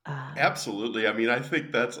 Um, Absolutely. I mean, I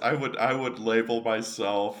think that's I would label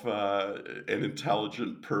myself an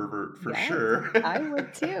intelligent pervert for yes, sure. I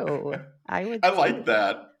would too. I would I too. like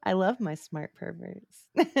that. I love my smart perverts.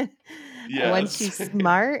 Once you Yes.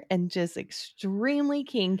 smart and just extremely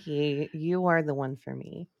kinky, you are the one for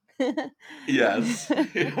me. Yes.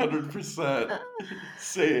 100%.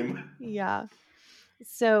 Same. Yeah.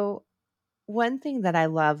 So one thing that I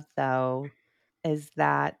love though is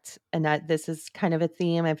that, and this is kind of a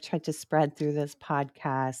theme I've tried to spread through this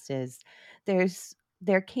podcast, is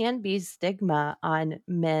there can be stigma on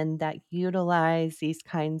men that utilize these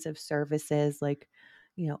kinds of services, like,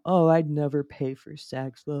 oh, I'd never pay for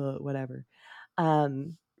sex, whatever.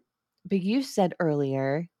 Um, but you said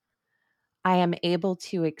earlier, I am able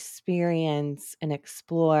to experience and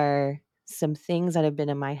explore some things that have been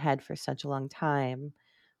in my head for such a long time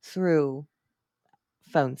through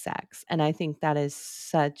phone sex. And I think that is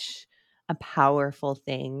such a powerful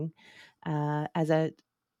thing, as a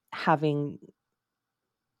having,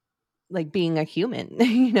 like, being a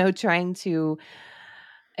human, trying to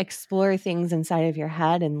explore things inside of your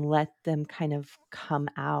head and let them kind of come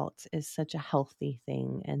out is such a healthy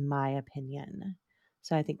thing, in my opinion.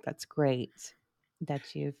 So I think that's great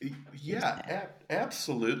that you've Yeah, said.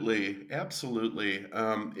 absolutely, absolutely.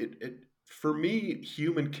 It for me,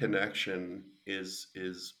 human connection is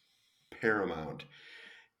paramount,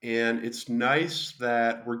 and it's nice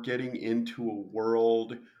that we're getting into a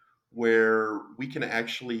world where we can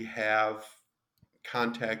actually have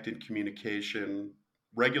contact and communication,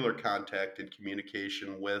 regular contact and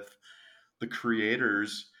communication with the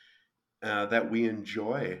creators that we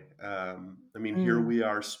enjoy. I mean, here Mm, we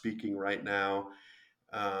are speaking right now.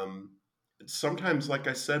 um, Sometimes, like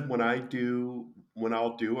I said, when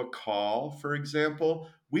I'll do a call, for example,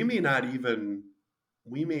 we may not even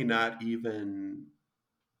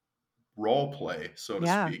role play, so to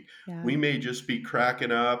yeah, speak. yeah. We may just be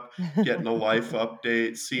cracking up, getting a life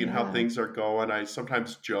update, seeing how Yeah. things are going. I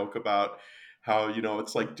sometimes joke about how,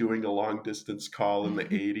 it's like doing a long distance call in the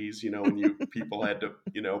 80s, when you people had to,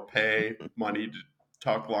 pay money to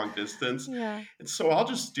talk long distance. Yeah. And so I'll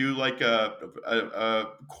just do like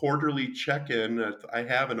a quarterly check-in. I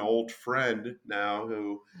have an old friend now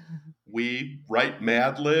who we write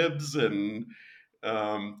Mad Libs and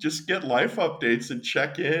just get life updates and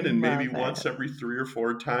check in, and maybe Love once it. every 3 or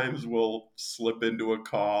 4 times we'll slip into a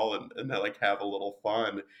call and like have a little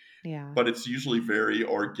fun. Yeah. But it's usually very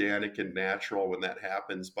organic and natural when that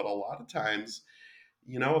happens. But a lot of times,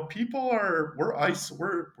 people are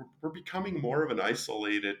we're becoming more of an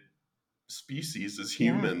isolated species as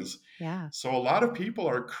Yeah. humans. Yeah. So a lot of people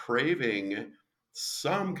are craving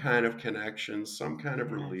some kind of connection, some kind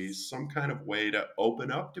of Yes. release, some kind of way to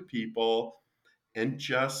open up to people and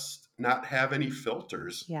just not have any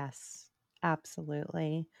filters. Yes.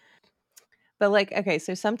 Absolutely. But, like, okay,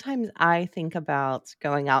 so sometimes I think about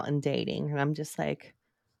going out and dating, and I'm just like,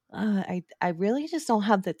 I really just don't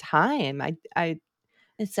have the time.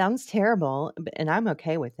 It sounds terrible, and I'm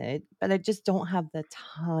okay with it, but I just don't have the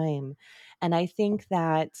time. And I think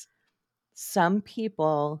that some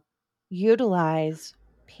people utilize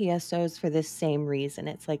PSOs for this same reason.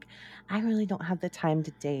 It's like, I really don't have the time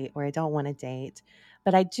to date, or I don't want to date,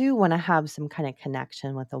 but I do want to have some kind of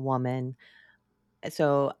connection with a woman.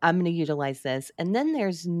 So I'm going to utilize this. And then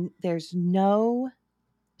there's no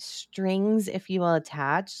strings, if you will,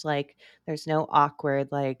 attached. Like, there's no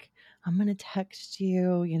awkward, like, I'm going to text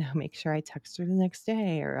you, make sure I text her the next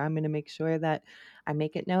day, or I'm going to make sure that I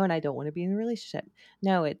make it known I don't want to be in a relationship.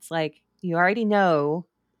 No, it's like you already know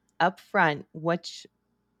up front what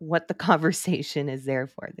the conversation is there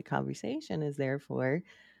for. The conversation is there for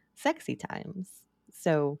sexy times.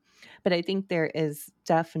 So, but I think there is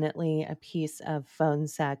definitely a piece of phone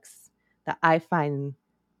sex that I find,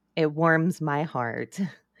 it warms my heart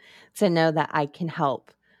to know that I can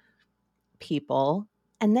help people,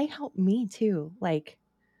 and they help me too, like,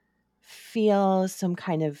 feel some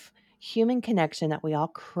kind of human connection that we all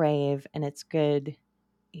crave, and it's good.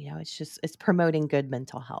 It's promoting good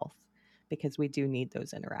mental health because we do need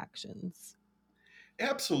those interactions.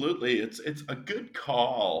 Absolutely, it's a good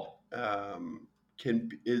call.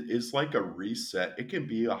 Is like a reset. It can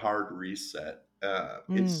be a hard reset.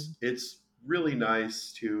 Mm. It's really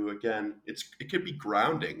nice to, again. It can be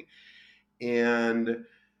grounding, and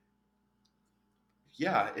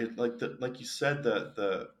yeah, it like you said,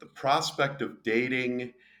 the prospect of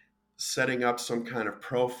dating, setting up some kind of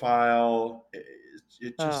profile,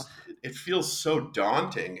 it Ugh, just it feels so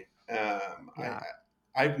daunting. yeah.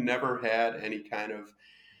 I've never had any kind of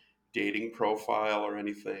dating profile or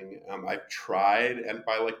anything. I've tried, and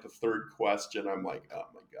by like the third question, I'm like, oh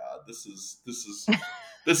my god, this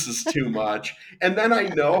is too much. And then I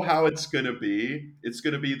know how it's going to be. It's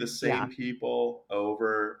going to be the Yeah. same people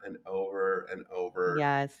over and over and over,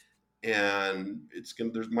 Yes. and it's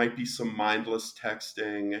going to there might be some mindless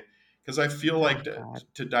texting, because I feel like Oh God.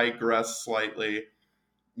 to digress slightly,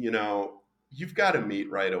 you know, you've got to meet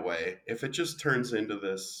right away. If it just turns into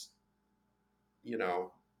this, you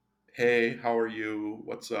know, hey, how are you?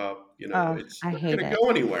 What's up? You know, Oh, it's I not hate going to it. go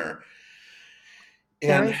anywhere.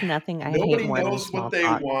 There And is nothing I hate nobody more than knows what small they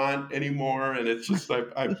talk. want anymore. And it's just,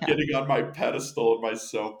 I'm Yeah. getting on my pedestal and my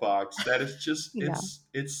soapbox. That is just, Yeah.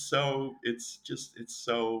 it's so,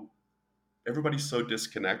 everybody's so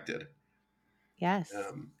disconnected. Yes.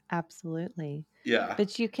 Um, Absolutely. yeah.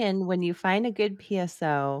 But you can, when you find a good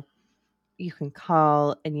PSO, you can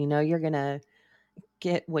call and you know you're gonna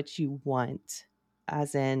get what you want,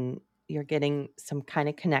 as in you're getting some kind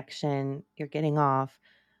of connection, you're getting off.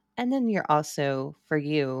 And then you're also, for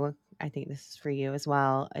you, I think this is for you as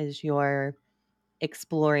well, is you're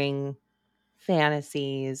exploring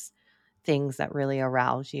fantasies, things that really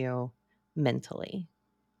arouse you mentally.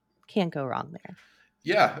 Can't go wrong there.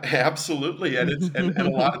 Yeah, absolutely. And a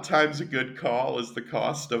lot of times a good call is the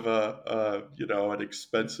cost of an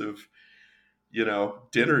expensive,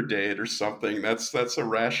 dinner date or something. That's a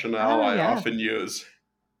rationale Oh, I yeah. often use.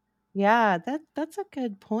 Yeah, that's a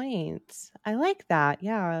good point. I like that.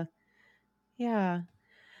 Yeah. Yeah.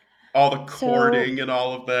 All the So, courting and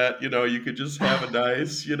all of that, you could just have a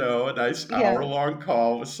nice hour yeah. long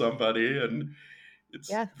call with somebody, and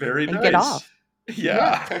it's Yes. very And get nice. off.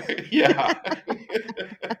 Yeah. Yeah.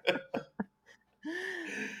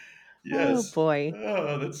 Yeah. Oh Yes. boy.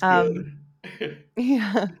 Oh, that's Um good.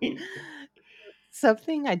 yeah.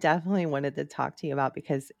 Something I definitely wanted to talk to you about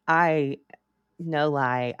because no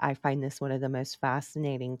lie, I find this one of the most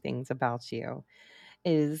fascinating things about you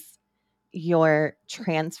is your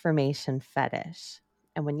transformation fetish.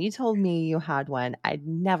 And when you told me you had one, I'd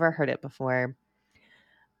never heard it before.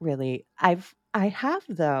 Really. I have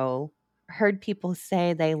though heard people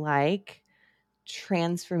say they like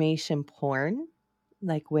transformation porn,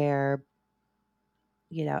 like where,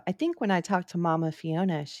 I think when I talked to Mama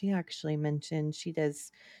Fiona, she actually mentioned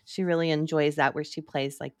she really enjoys that where she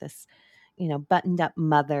plays like this, buttoned up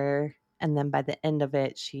mother. And then by the end of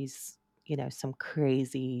it, she's, some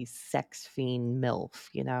crazy sex fiend MILF.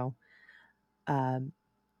 Um,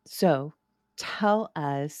 so tell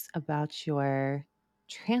us about your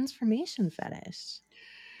transformation fetish.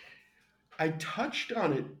 I touched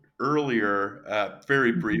on it earlier,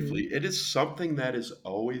 very Hmm. briefly. It is something that has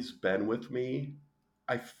always been with me.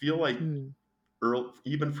 I feel like Mm,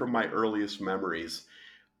 even from my earliest memories,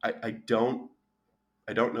 I don't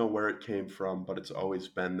know where it came from, but it's always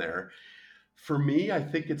been there. For me, I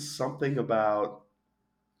think it's something about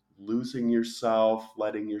losing yourself,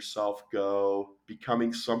 letting yourself go,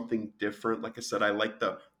 becoming something different. Like I said, I like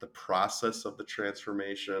the process of the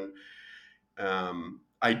transformation.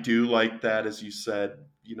 I do like that, as you said,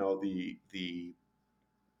 the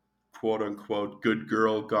quote unquote good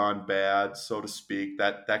girl gone bad, so to speak.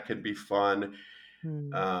 That can be fun.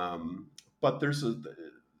 mm, But there's a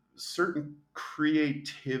certain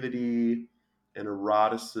creativity and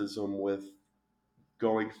eroticism with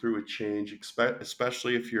going through a change,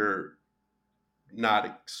 especially if you're not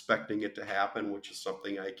expecting it to happen, which is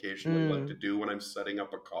something I occasionally like to mm, do when I'm setting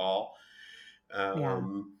up a call. yeah.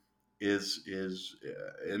 Um, is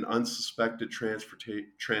an unsuspected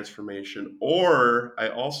transformation, or I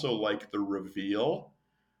also like the reveal.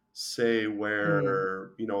 Say Mm,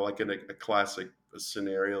 where like in a classic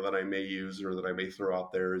scenario that I may use or that I may throw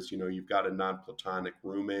out there is you've got a non-platonic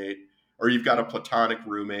roommate, or you've got a platonic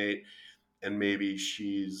roommate, and maybe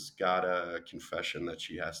she's got a confession that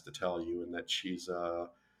she has to tell you, and that she's a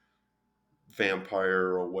vampire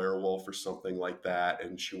or a werewolf or something like that,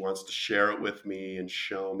 and she wants to share it with me and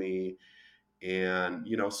show me. And,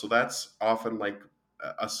 so that's often like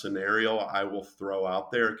a scenario I will throw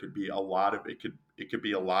out there. It could be a lot of, it could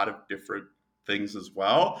be a lot of different things as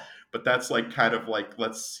well. But that's like kind of like,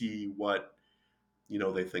 let's see what,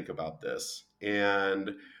 they think about this.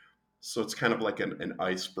 And so it's kind of like an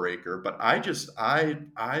icebreaker. But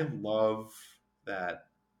I love that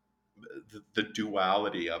the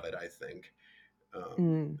duality of it, I think. Um,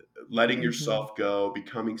 Mm. Letting Mhm. yourself go,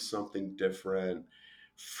 becoming something different,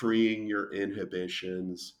 freeing your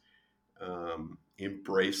inhibitions,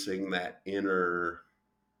 embracing that inner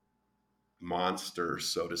monster,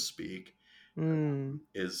 so to speak, Mm.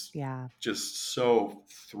 is Yeah. just so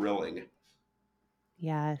thrilling.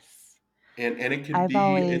 Yes. And it can I've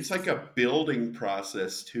be, it's like always a building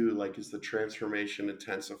process too, like as the transformation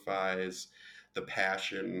intensifies, the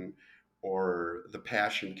passion the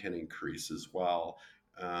passion can increase as well.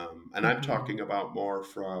 And I'm Mhm. talking about more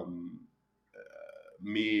from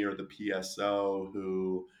me or the PSO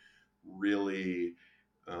who really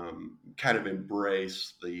kind of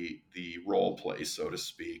embrace the role play, so to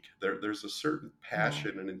speak. There's a certain Yeah.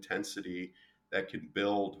 passion and intensity that can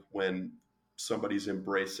build when somebody's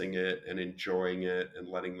embracing it and enjoying it and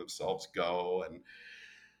letting themselves go. And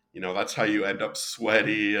that's how you end up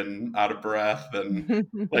sweaty and out of breath and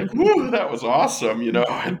like, whoo, that was awesome,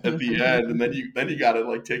 at the end. And then you got to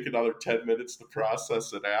like take another 10 minutes to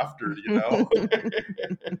process it after.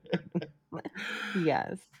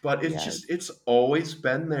 Yes. But Yes. it's always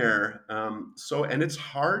been there. And it's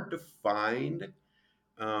hard to find.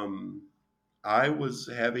 Um, I was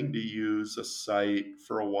having to use a site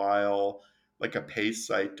for a while, like a pay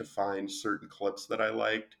site, to find certain clips that I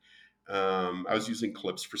liked. I was using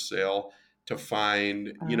Clips for Sale to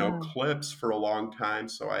find, Oh, clips for a long time.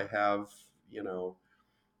 So I have,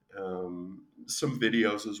 some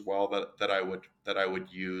videos as well that I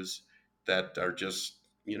would use that are just,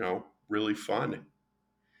 really fun,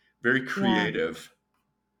 very yeah. creative.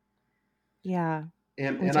 Yeah.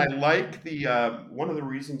 And Which I I like the one of the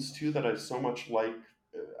reasons too that I so much like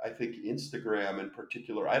I think Instagram in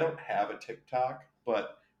particular. I don't have a TikTok,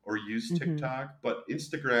 or use Mhm. TikTok, but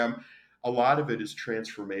Instagram, a lot of it is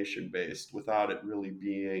transformation based without it really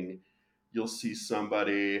being. You'll see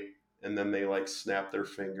somebody and then they like snap their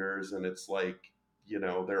fingers and it's like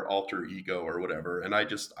their alter ego or whatever. And I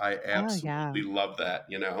Oh, yeah. absolutely love that.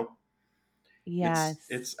 It's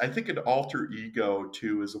Yes. I think an alter ego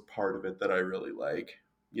too is a part of it that I really like.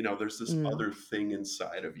 There's this Mm. other thing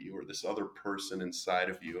inside of you or this other person inside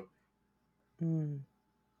of you. Mm.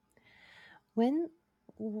 When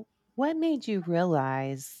what made you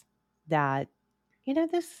realize that,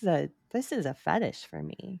 this is a fetish for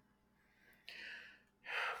me?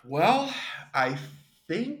 Well, I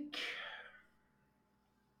think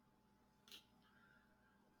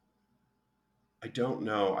I don't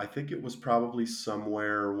know. I think it was probably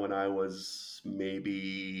somewhere when I was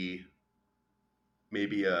maybe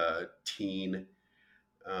a teen,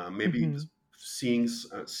 maybe Mhm.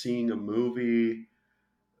 seeing a movie,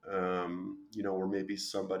 where maybe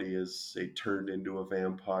somebody is say turned into a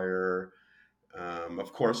vampire.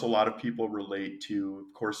 Of course, a lot of people relate to,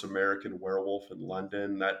 of course, American Werewolf in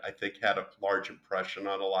London. That I think had a large impression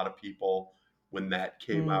on a lot of people when that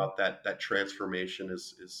came Mm. out. That transformation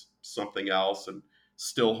is something else and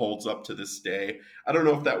still holds up to this day. I don't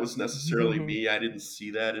know if that was necessarily me. I didn't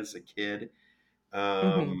see that as a kid,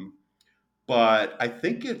 Mhm. um, but I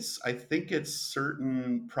think it's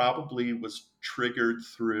certain probably was triggered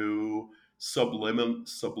through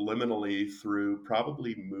subliminally through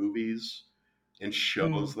probably movies and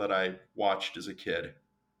Mm. shows that I watched as a kid.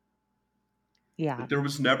 Yeah. But there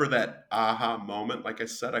was never that aha moment. Like I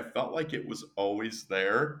said, I felt like it was always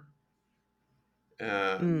there.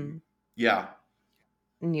 Mm. Yeah.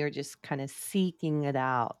 And you're just kinda seeking it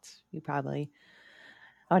out. You probably,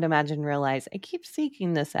 I would imagine, realize, "I keep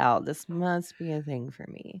seeking this out. This must be a thing for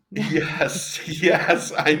me." Yes,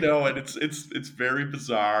 yes, I know, and it's very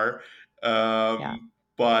bizarre, Yeah.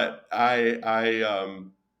 but I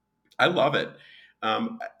love it.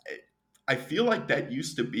 I feel like that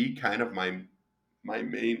used to be kind of my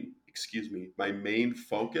main, excuse me, my main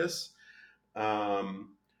focus.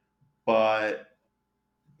 Um, but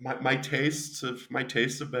my tastes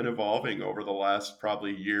have been evolving over the last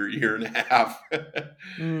probably year and a half.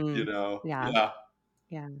 Mm. Yeah. Yeah.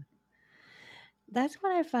 Yeah. That's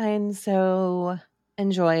what I find so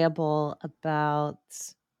enjoyable about,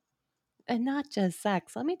 and not just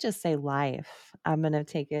sex, let me just say life. I'm gonna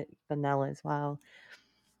take it vanilla as well.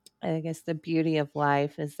 I guess the beauty of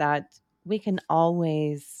life is that we can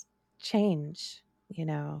always change,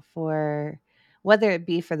 for whether it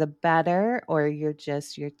be for the better or your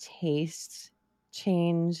tastes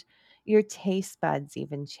change. your taste buds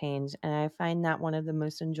even change. And I find that one of the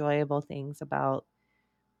most enjoyable things about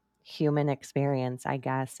human experience, I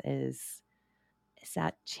guess, is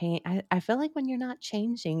that change. I feel like when you're not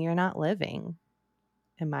changing, you're not living,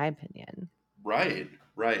 in my opinion. Right,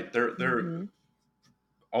 right. They're Mhm.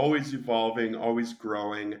 always evolving, always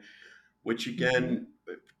growing, which Mhm. again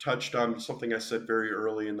touched on something I said very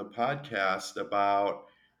early in the podcast about,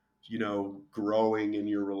 growing in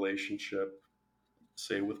your relationship,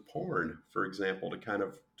 say with porn, for example, to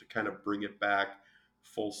kind of bring it back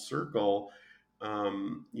full circle.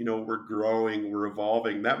 We're growing, we're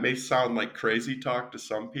evolving. That may sound like crazy talk to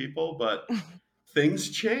some people, but things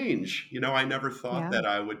change. I never thought Yeah. that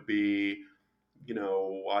I would be,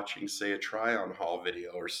 watching, say, a try on haul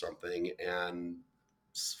video or something and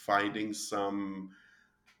finding some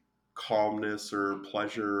calmness or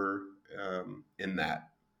pleasure in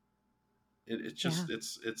that. It's Yeah. just,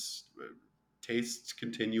 it's tastes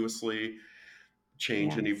continuously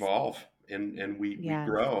change and Yes. evolve, and we Yes.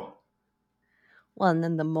 grow. Well, and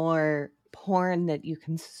then the more porn that you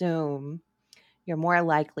consume, you're more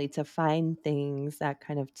likely to find things that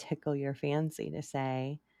kind of tickle your fancy to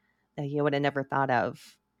say that you would have never thought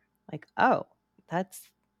of. Like, oh, that's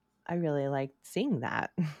I really like seeing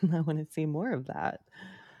that. I want to see more of that.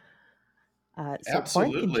 So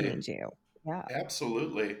porn can Absolutely, change you. Yeah.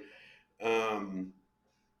 absolutely. Um,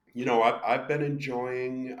 I've been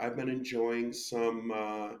enjoying some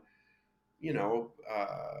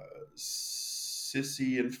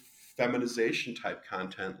sissy and feminization type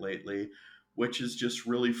content lately, which is just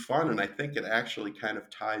really fun, and I think it actually kind of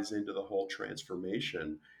ties into the whole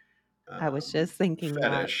transformation I was just thinking that.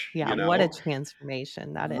 fetish. Yeah. What a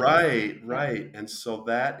transformation that is. Right, Yeah. right. And so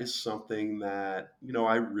that is something that,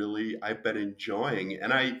 I've been enjoying.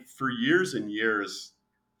 And for years and years,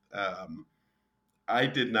 um, I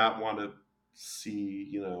did not want to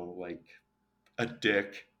see, like a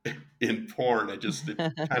dick in porn. I didn't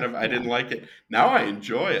Yeah. like it. Now I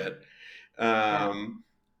enjoy it. Yeah.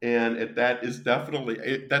 And that is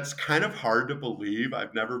definitely, that's kind of hard to believe.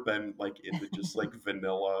 I've never been like into just like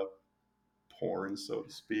vanilla porn, so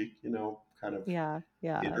to speak, kind of Yeah.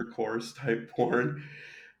 Yeah. intercourse type porn.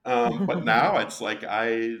 But now it's like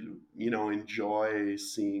I enjoy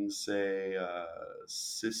seeing, say,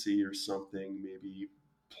 sissy or something, maybe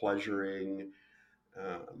pleasuring,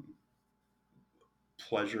 um,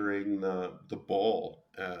 pleasuring the bowl.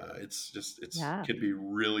 It's Yeah. could be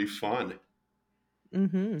really fun.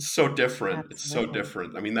 Mhm. So different. It's so Absolutely.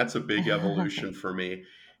 different. I mean, that's a big evolution for me,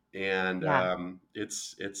 and Yeah.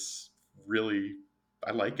 it's really,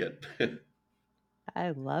 I like it.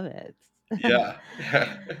 I love it. Yeah.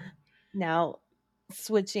 Now,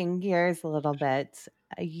 switching gears a little bit,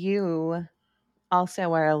 you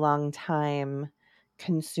also are a long time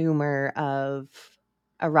consumer of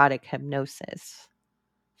erotic hypnosis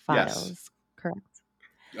Yes. files, correct?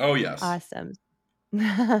 Oh, yes. Awesome.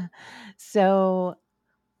 So,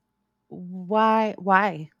 why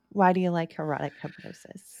do you like erotic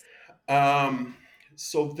hypnosis? Um,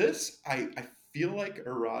 so I feel like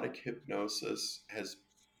erotic hypnosis has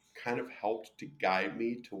kind of helped to guide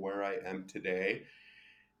me to where I am today.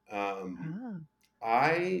 Um, Ah.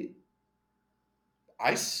 I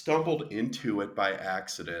I stumbled into it by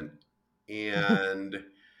accident, and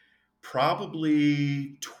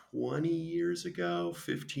probably 20 years ago,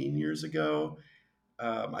 15 years ago,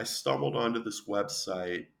 I stumbled onto this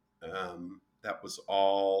website that was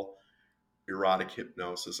all erotic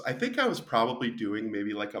hypnosis. I think I was probably doing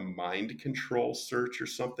maybe like a mind control search or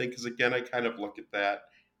something, because again, I kind of look at that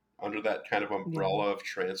under that kind of Yeah. umbrella of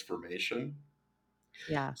transformation.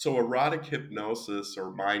 Yeah. So erotic hypnosis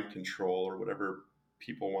or mind control or whatever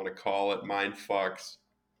people want to call it, mind fucks,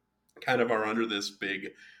 kind of are under this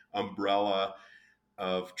big umbrella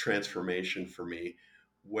of transformation for me,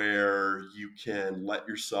 where you can let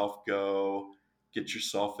yourself go, get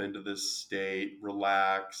yourself into this state,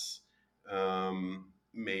 relax,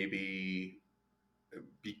 maybe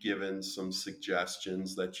be given some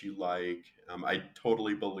suggestions that you like. I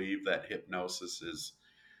totally believe that hypnosis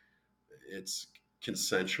it's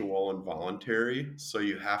consensual and voluntary, so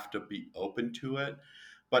you have to be open to it.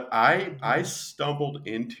 But I Mhm. stumbled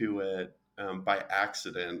into it by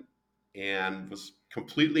accident and was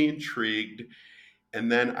completely intrigued.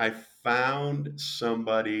 And then I found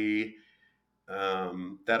somebody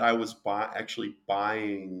that I was actually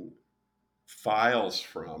buying files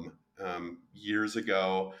from years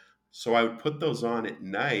ago. So I would put those on at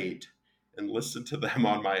night and listen to them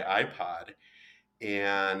on my iPod.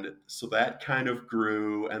 And so that kind of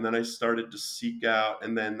grew. And then I started to seek out,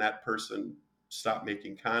 and then that person stopped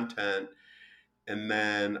making content. And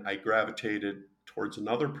then I gravitated towards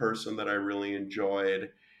another person that I really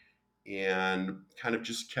enjoyed, and kind of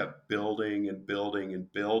just kept building and building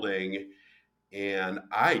and building. And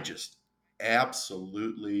I just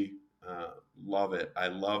absolutely love it. I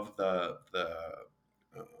love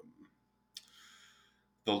um,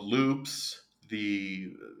 the loops,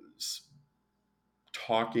 the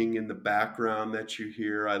talking in the background that you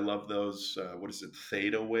hear. I love those. What is it?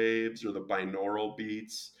 Theta waves or the binaural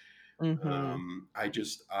beats. Mm-hmm.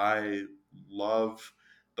 I love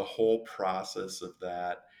the whole process of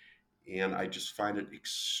that, and I just find it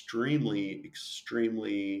extremely,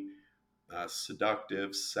 extremely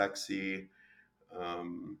seductive, sexy,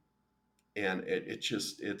 um, and it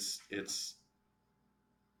just it's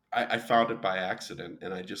I found it by accident,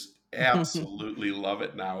 and I just absolutely love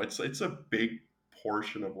it now. It's a big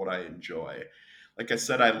portion of what I enjoy. Like I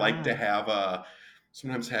said, I like to Yeah. have a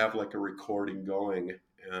sometimes have like a recording going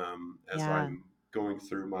as Yeah. I'm going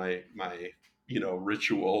through my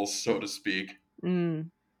rituals, so to speak.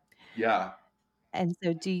 Mm. Yeah, And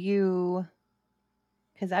so do you,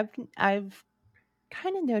 because I've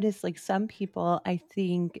kind of noticed like some people I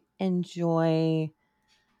think enjoy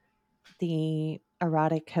the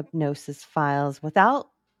erotic hypnosis files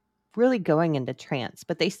without really going into trance,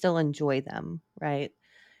 but they still enjoy them, right?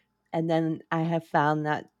 And then I have found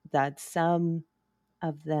that some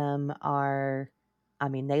of them are, I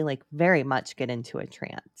mean, they like very much get into a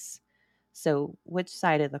trance. So which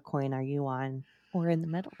side of the coin are you on, or in the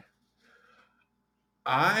middle?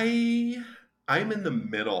 I I'm in the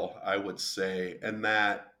middle, I would say, and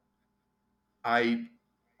that I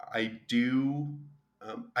I do.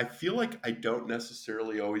 I feel like I don't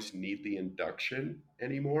necessarily always need the induction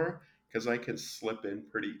anymore because I can slip in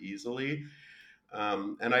pretty easily.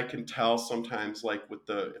 And I can tell sometimes, like with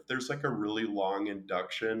if there's like a really long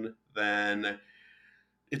induction, then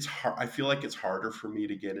it's hard. I feel like it's harder for me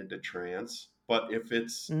to get into trance. But if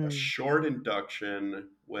it's a Mm, short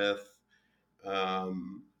induction with,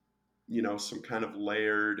 um, some kind of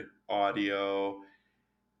layered audio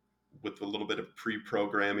with a little bit of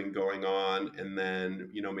pre-programming going on, and then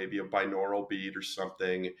maybe a binaural beat or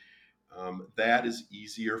something, that is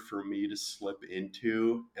easier for me to slip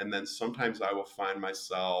into. And then sometimes I will find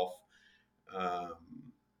myself,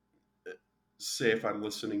 um, say if I'm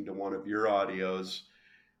listening to one of your audios,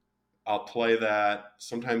 I'll play that.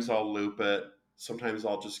 Sometimes I'll loop it. Sometimes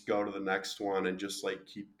I'll just go to the next one and just like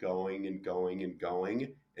keep going and going and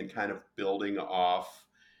going and kind of building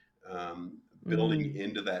mm,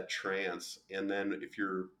 into that trance. And then if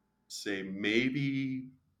you're, say, maybe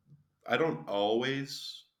I don't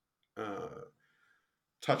always uh,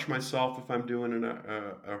 touch myself if I'm doing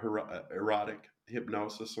a erotic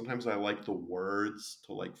hypnosis. Sometimes I like the words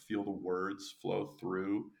to like feel the words flow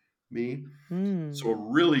through me. So mm. a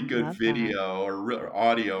really good Love that. video or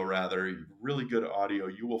audio, rather, really good audio,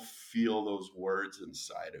 you will feel those words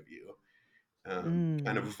inside of you,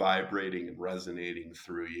 kind of Mm. vibrating and resonating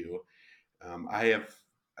through you. I have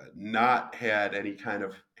not had any kind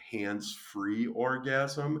of hands-free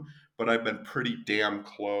orgasm, but I've been pretty damn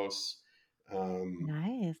close, um,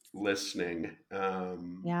 Nice. listening.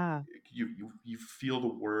 Yeah. You feel the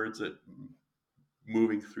words that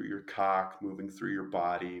moving through your cock, moving through your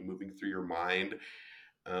body, moving through your mind.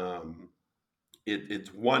 Um,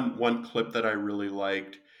 it's one clip that I really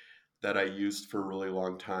liked that I used for a really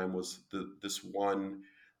long time was this one.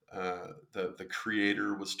 The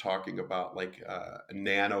creator was talking about like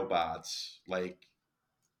nanobots like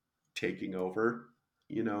taking over,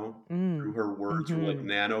 through Mm. her words were like Mhm.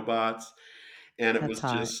 nanobots, and That's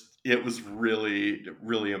hot. it was really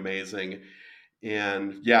really amazing.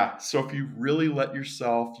 And yeah, so if you really let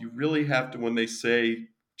yourself, you really have to, when they say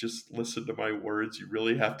just listen to my words, you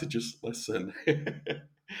really have to just listen.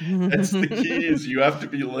 That's the key, is you have to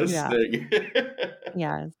be Yeah. listening.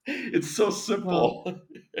 Yes. It's so Well, simple.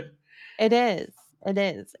 it is. It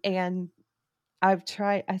is. And I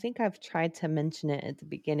think I've tried to mention it at the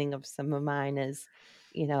beginning of some of mine is,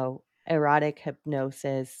 erotic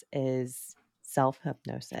hypnosis is self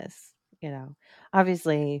hypnosis. You know,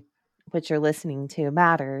 obviously, what you're listening to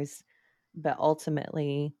matters, but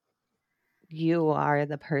ultimately, you are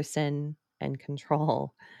the person in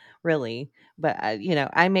control, really. But,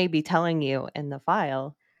 I may be telling you in the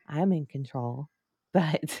file, I'm in control,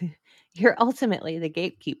 but you're ultimately the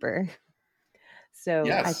gatekeeper.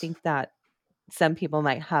 So I Yes. think that some people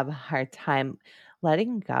might have a hard time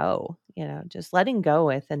letting go, just letting go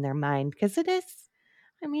within their mind because it is,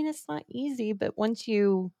 I mean, it's not easy, but once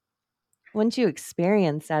you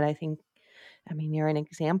experience that, I mean, you're an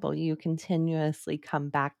example. You continuously come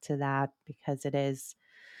back to that because it is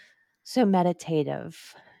so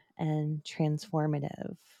meditative and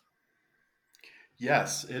transformative.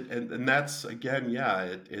 Yes, and that's again, yeah,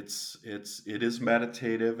 it is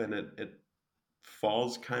meditative, and it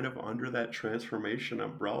falls kind of under that transformation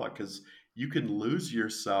umbrella because you can lose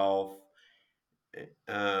yourself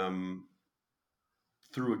um,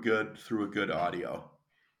 through a good audio,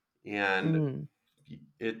 and Mm,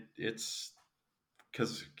 it's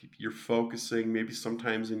because you're focusing. Maybe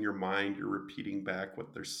sometimes in your mind you're repeating back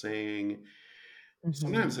what they're saying. mhm,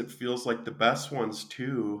 Sometimes it feels like the best ones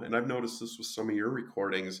too, and I've noticed this with some of your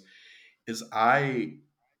recordings. Is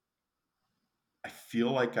I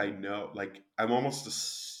feel like I know, like I'm almost a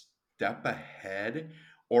step ahead,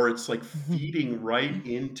 or it's like mhm, feeding right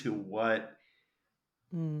into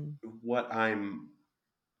mm, what I'm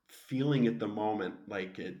feeling at the moment.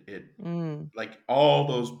 Like mm, like all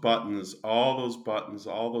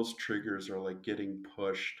those triggers are like getting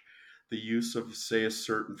pushed. The use of, say, a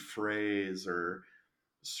certain phrase or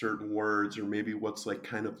certain words, or maybe what's like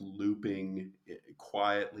kind of looping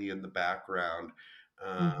quietly in the background.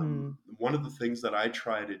 mhm. One of the things that I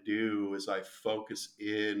try to do is I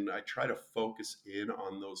try to focus in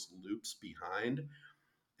on those loops behind,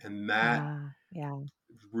 and that Ah, yeah,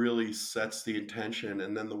 really sets the intention.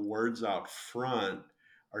 And then the words out front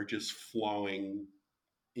are just flowing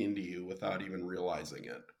into you without even realizing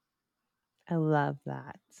it. I love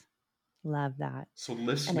that. Love that. So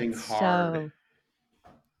And listening it's hard. so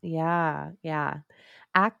yeah, yeah.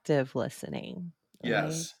 Active listening, right?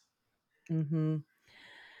 Yes. Mhm.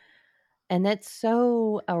 And it's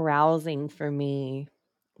so arousing for me,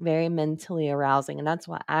 very mentally arousing, and that's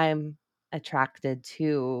why I'm attracted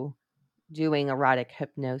to doing erotic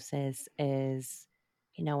hypnosis is,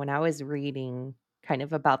 when I was reading kind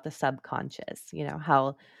of about the subconscious,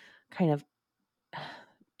 how kind of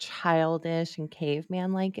childish and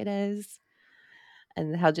caveman like it is,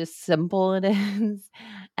 and how just simple it is,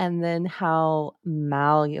 and then how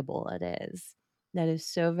malleable it is. That is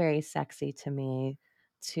so very sexy to me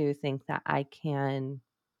to think that I can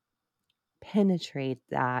penetrate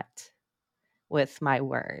that with my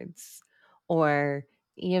words or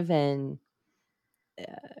even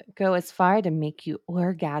go as far to make you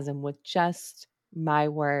orgasm with just my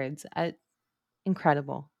words.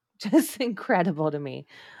 Incredible. Just incredible to me.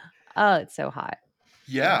 Oh, it's so hot.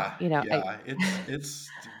 Yeah, I yeah, it's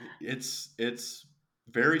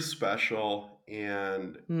very special,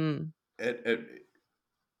 and mm, it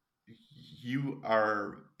you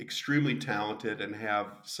are extremely talented and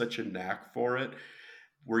have such a knack for it,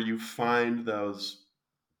 where you find those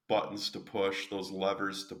buttons to push, those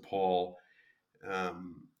levers to pull,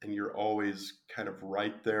 and you're always kind of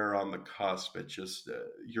right there on the cusp. It just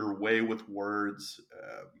your way with words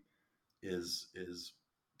is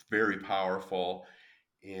very powerful,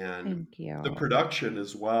 and thank the you. production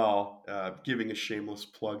as well. Giving a shameless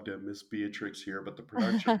plug to Miss Beatrix here, but the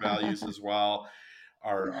production values as well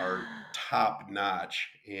are top notch,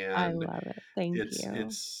 I and love it. Thank you.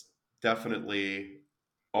 it's definitely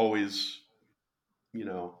always,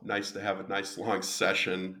 nice to have a nice long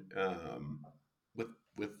session with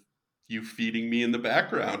with you feeding me in the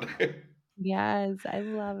background. Yes, I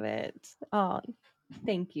love it. Oh,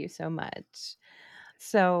 thank you so much.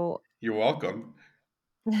 So, You're welcome.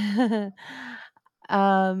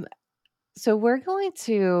 um, so we're going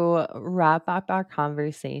to wrap up our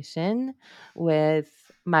conversation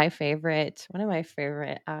with one of my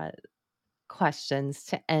favorite questions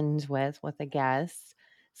to end with a guest,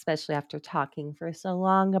 especially after talking for so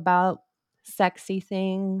long about sexy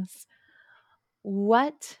things.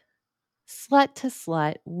 What slut to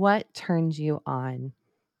slut, what turns you on?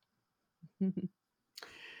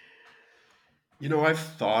 I've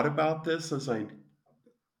thought about this as I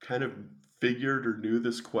kind of figured or knew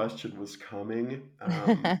this question was coming.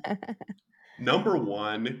 Number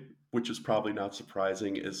one, which is probably not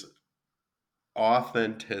surprising, is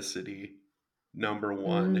authenticity. Number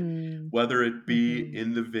one, Mm, whether it be mhm,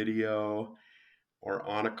 in the video or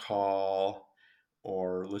on a call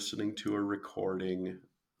or listening to a recording,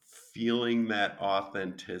 feeling that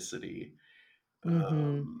authenticity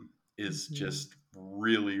mhm, is mhm. just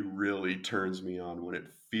really, really turns me on when it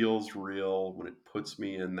feels real, when it puts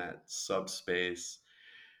me in that subspace.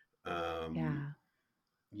 Um, Yeah.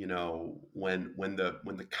 when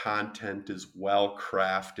the content is well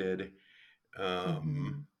crafted. um,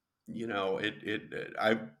 Mhm.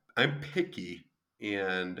 I'm picky,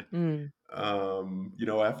 and Mm.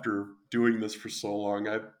 after doing this for so long,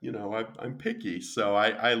 I'm picky. So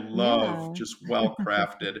I love Yeah. just well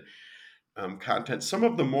crafted content. Some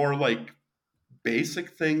of the more like basic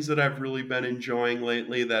things that I've really been enjoying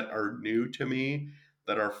lately that are new to me,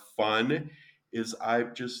 that are fun, is I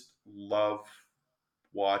just love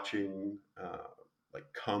watching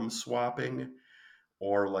like cum swapping.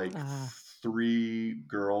 or like Ah, three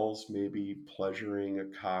girls maybe pleasuring a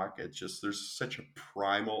cock. It's just, there's such a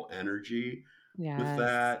primal energy with yes.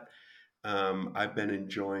 that. I've been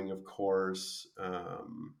enjoying, of course,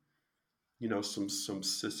 some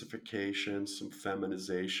sissification, some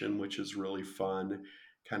feminization, which is really fun.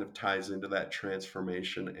 Kind of ties into that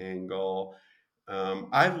transformation angle.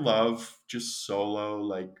 I love just solo,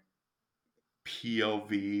 like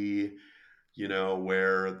POV,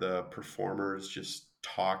 where the performer is just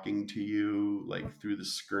talking to you like through the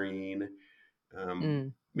screen, um,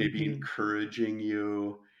 Mm, maybe hmm. encouraging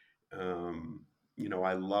you. Um,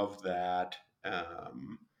 I love that.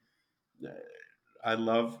 Um, I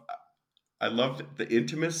love I love the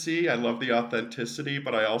intimacy. I love the authenticity,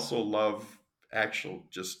 but I also love actual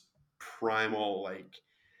just primal, like,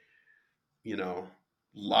 you know,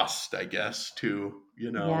 lust, I guess, too,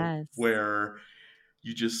 Yes. where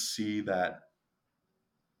you just see that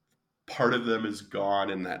part of them is gone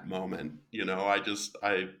in that moment.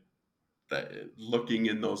 That looking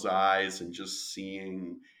in those eyes and just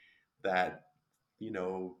seeing that,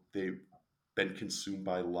 they've been consumed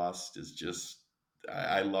by lust is just,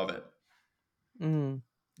 I love it. Mm,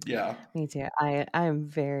 Yeah. me too. I am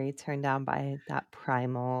very turned down by that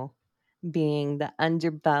primal being, the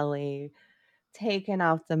underbelly, taking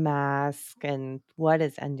off the mask and what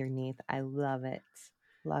is underneath. I love it.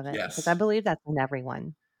 Love it. Because I Yes. believe that's in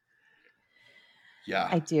everyone. Yeah.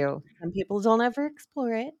 I do. Some people don't ever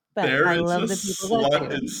explore it, but There I is a love the people that slut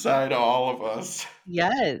do. inside all of us.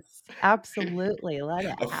 Yes, absolutely. Let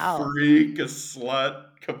it A out. freak, a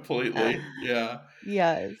slut, completely. Yeah.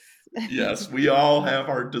 Yes. Yes, we all have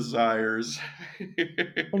our desires.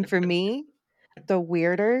 And for me, the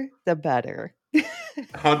weirder, the better.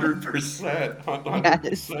 100%,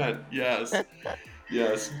 Yes. 100%. Yes.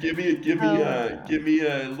 Yes. Oh my god. Give me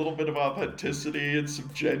a little bit of authenticity and some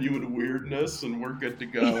genuine weirdness, and we're good to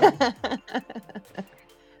go.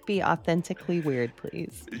 Be authentically weird,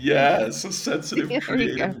 please. Yes, a sensitive, There you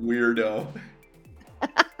creative go. weirdo.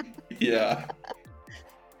 Yeah,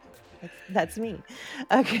 That's me. me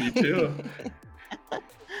Okay. too.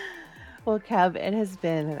 Well, Kev, it has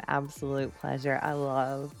been an absolute pleasure. I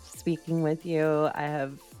love speaking with you. I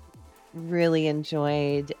have really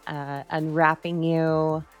enjoyed unwrapping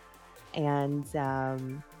you. And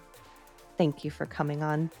thank you for coming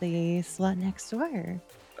on the Slut Next Door.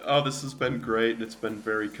 Oh, this has been great, and it's been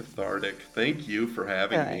very cathartic. Thank you for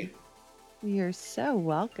having Good. me. You're so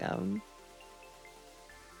welcome.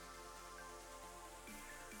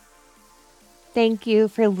 Thank you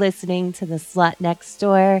for listening to the Slut Next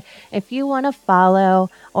Door. If you want to follow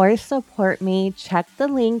or support me, check the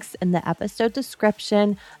links in the episode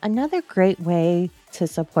description. Another great way to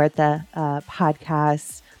support the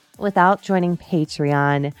podcast without joining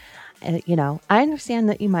Patreon. I understand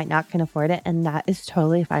that you might not can afford it, and that is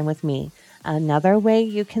totally fine with me. Another way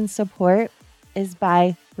you can support is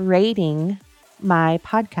by rating my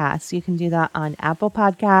podcast. You can do that on Apple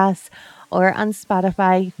Podcasts or on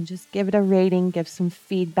Spotify. You can just give it a rating, give some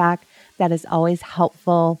feedback. That is always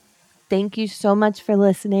helpful. Thank you so much for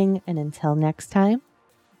listening. And until next time,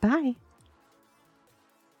 bye.